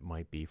 and that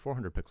might be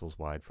 400 pixels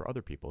wide for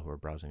other people who are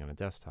browsing on a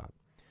desktop.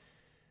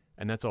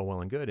 And that's all well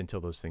and good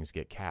until those things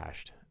get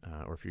cached,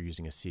 or if you're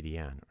using a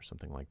CDN or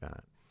something like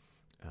that.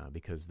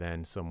 Because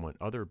then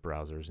other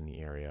browsers in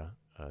the area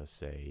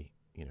say,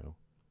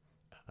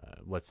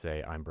 let's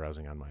say I'm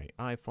browsing on my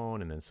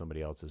iPhone and then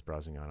somebody else is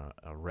browsing on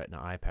a Retina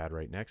iPad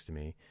right next to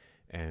me,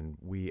 and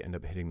we end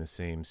up hitting the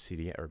same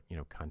CDN, or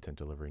content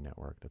delivery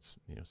network. That's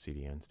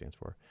CDN stands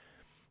for.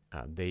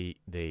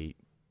 The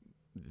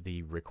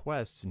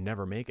requests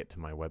never make it to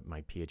my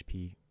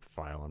PHP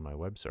file on my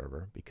web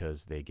server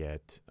because they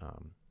get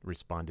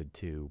responded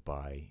to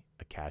by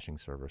a caching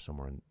server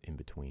somewhere in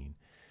between,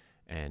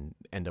 and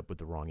end up with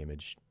the wrong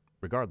image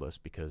regardless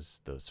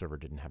because the server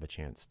didn't have a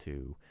chance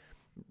to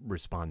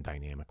respond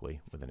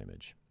dynamically with an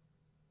image.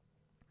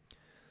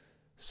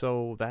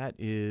 So that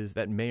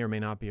may or may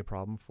not be a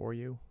problem for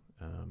you.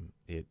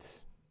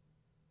 It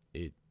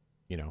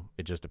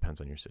just depends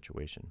on your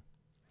situation.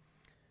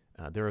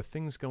 There are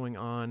things going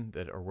on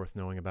that are worth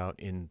knowing about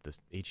in the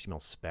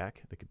HTML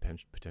spec that could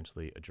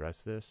potentially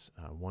address this.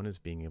 One is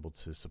being able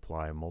to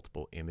supply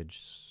multiple image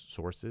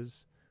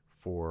sources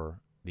for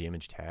the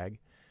image tag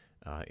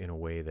in a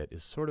way that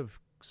is sort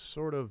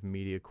of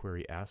media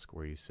query-esque,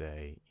 where you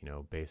say,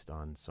 based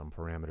on some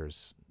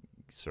parameters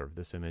serve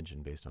this image,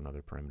 and based on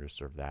other parameters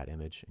serve that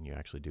image, and you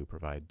actually do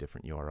provide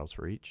different URLs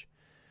for each.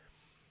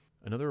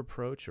 Another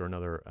approach, or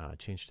another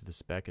change to the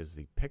spec, is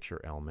the picture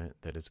element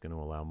that is going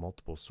to allow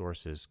multiple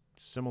sources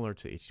similar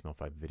to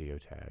HTML5 video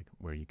tag,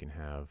 where you can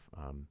have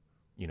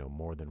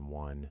more than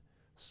one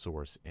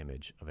source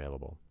image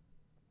available.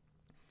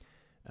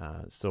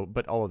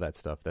 But all of that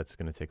stuff, that's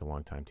going to take a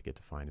long time to get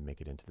defined and make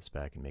it into the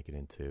spec and make it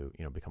into,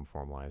 become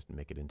formalized and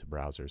make it into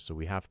browsers. So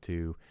we have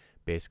to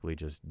basically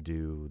just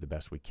do the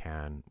best we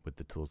can with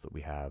the tools that we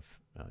have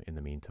in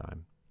the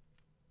meantime.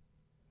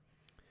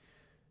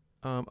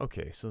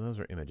 Okay, so those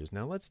are images.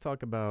 Now let's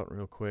talk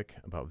real quick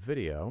about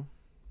video.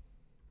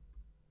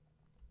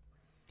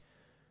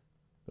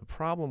 The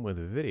problem with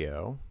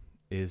video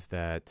is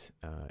that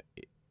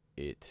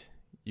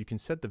you can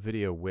set the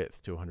video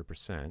width to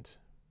 100%,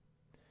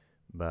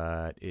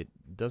 but it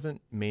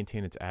doesn't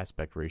maintain its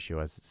aspect ratio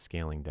as it's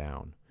scaling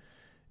down.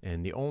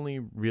 And the only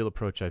real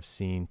approach I've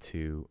seen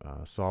to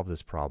solve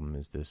this problem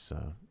is this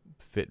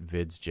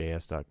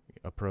fitvids.js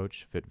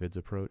approach,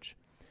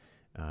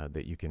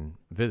 that you can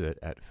visit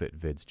at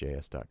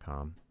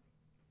fitvids.js.com.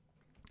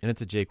 And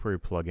it's a jQuery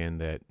plugin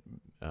that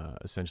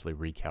essentially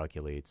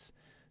recalculates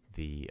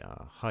the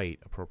height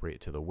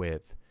appropriate to the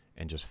width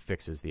and just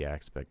fixes the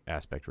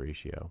aspect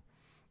ratio.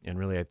 And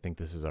really, I think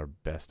this is our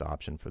best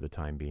option for the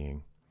time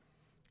being,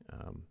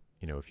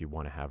 if you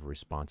want to have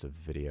responsive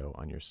video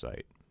on your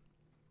site.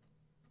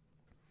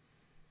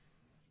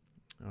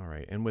 All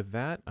right, and with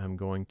that, I'm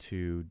going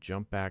to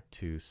jump back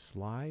to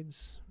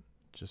slides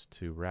just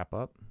to wrap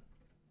up.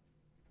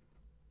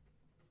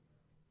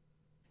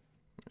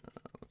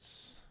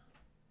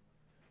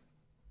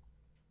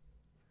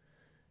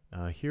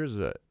 Here's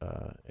a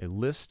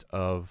list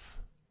of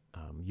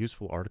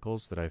useful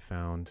articles that I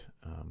found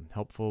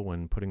helpful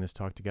when putting this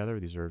talk together.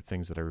 These are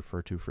things that I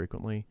refer to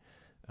frequently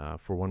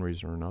for one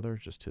reason or another,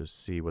 just to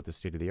see what the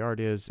state of the art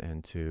is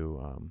and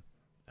to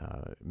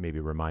maybe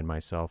remind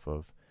myself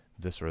of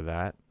this or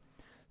that.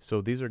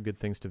 So these are good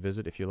things to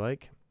visit if you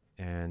like.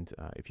 And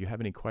if you have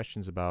any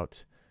questions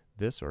about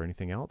this or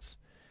anything else,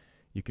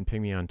 you can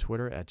ping me on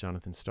Twitter at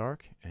Jonathan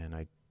Stark, and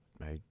I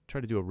try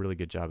to do a really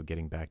good job of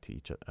getting back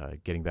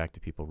to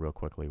people real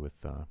quickly with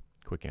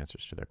quick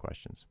answers to their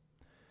questions.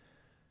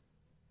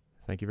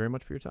 Thank you very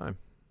much for your time.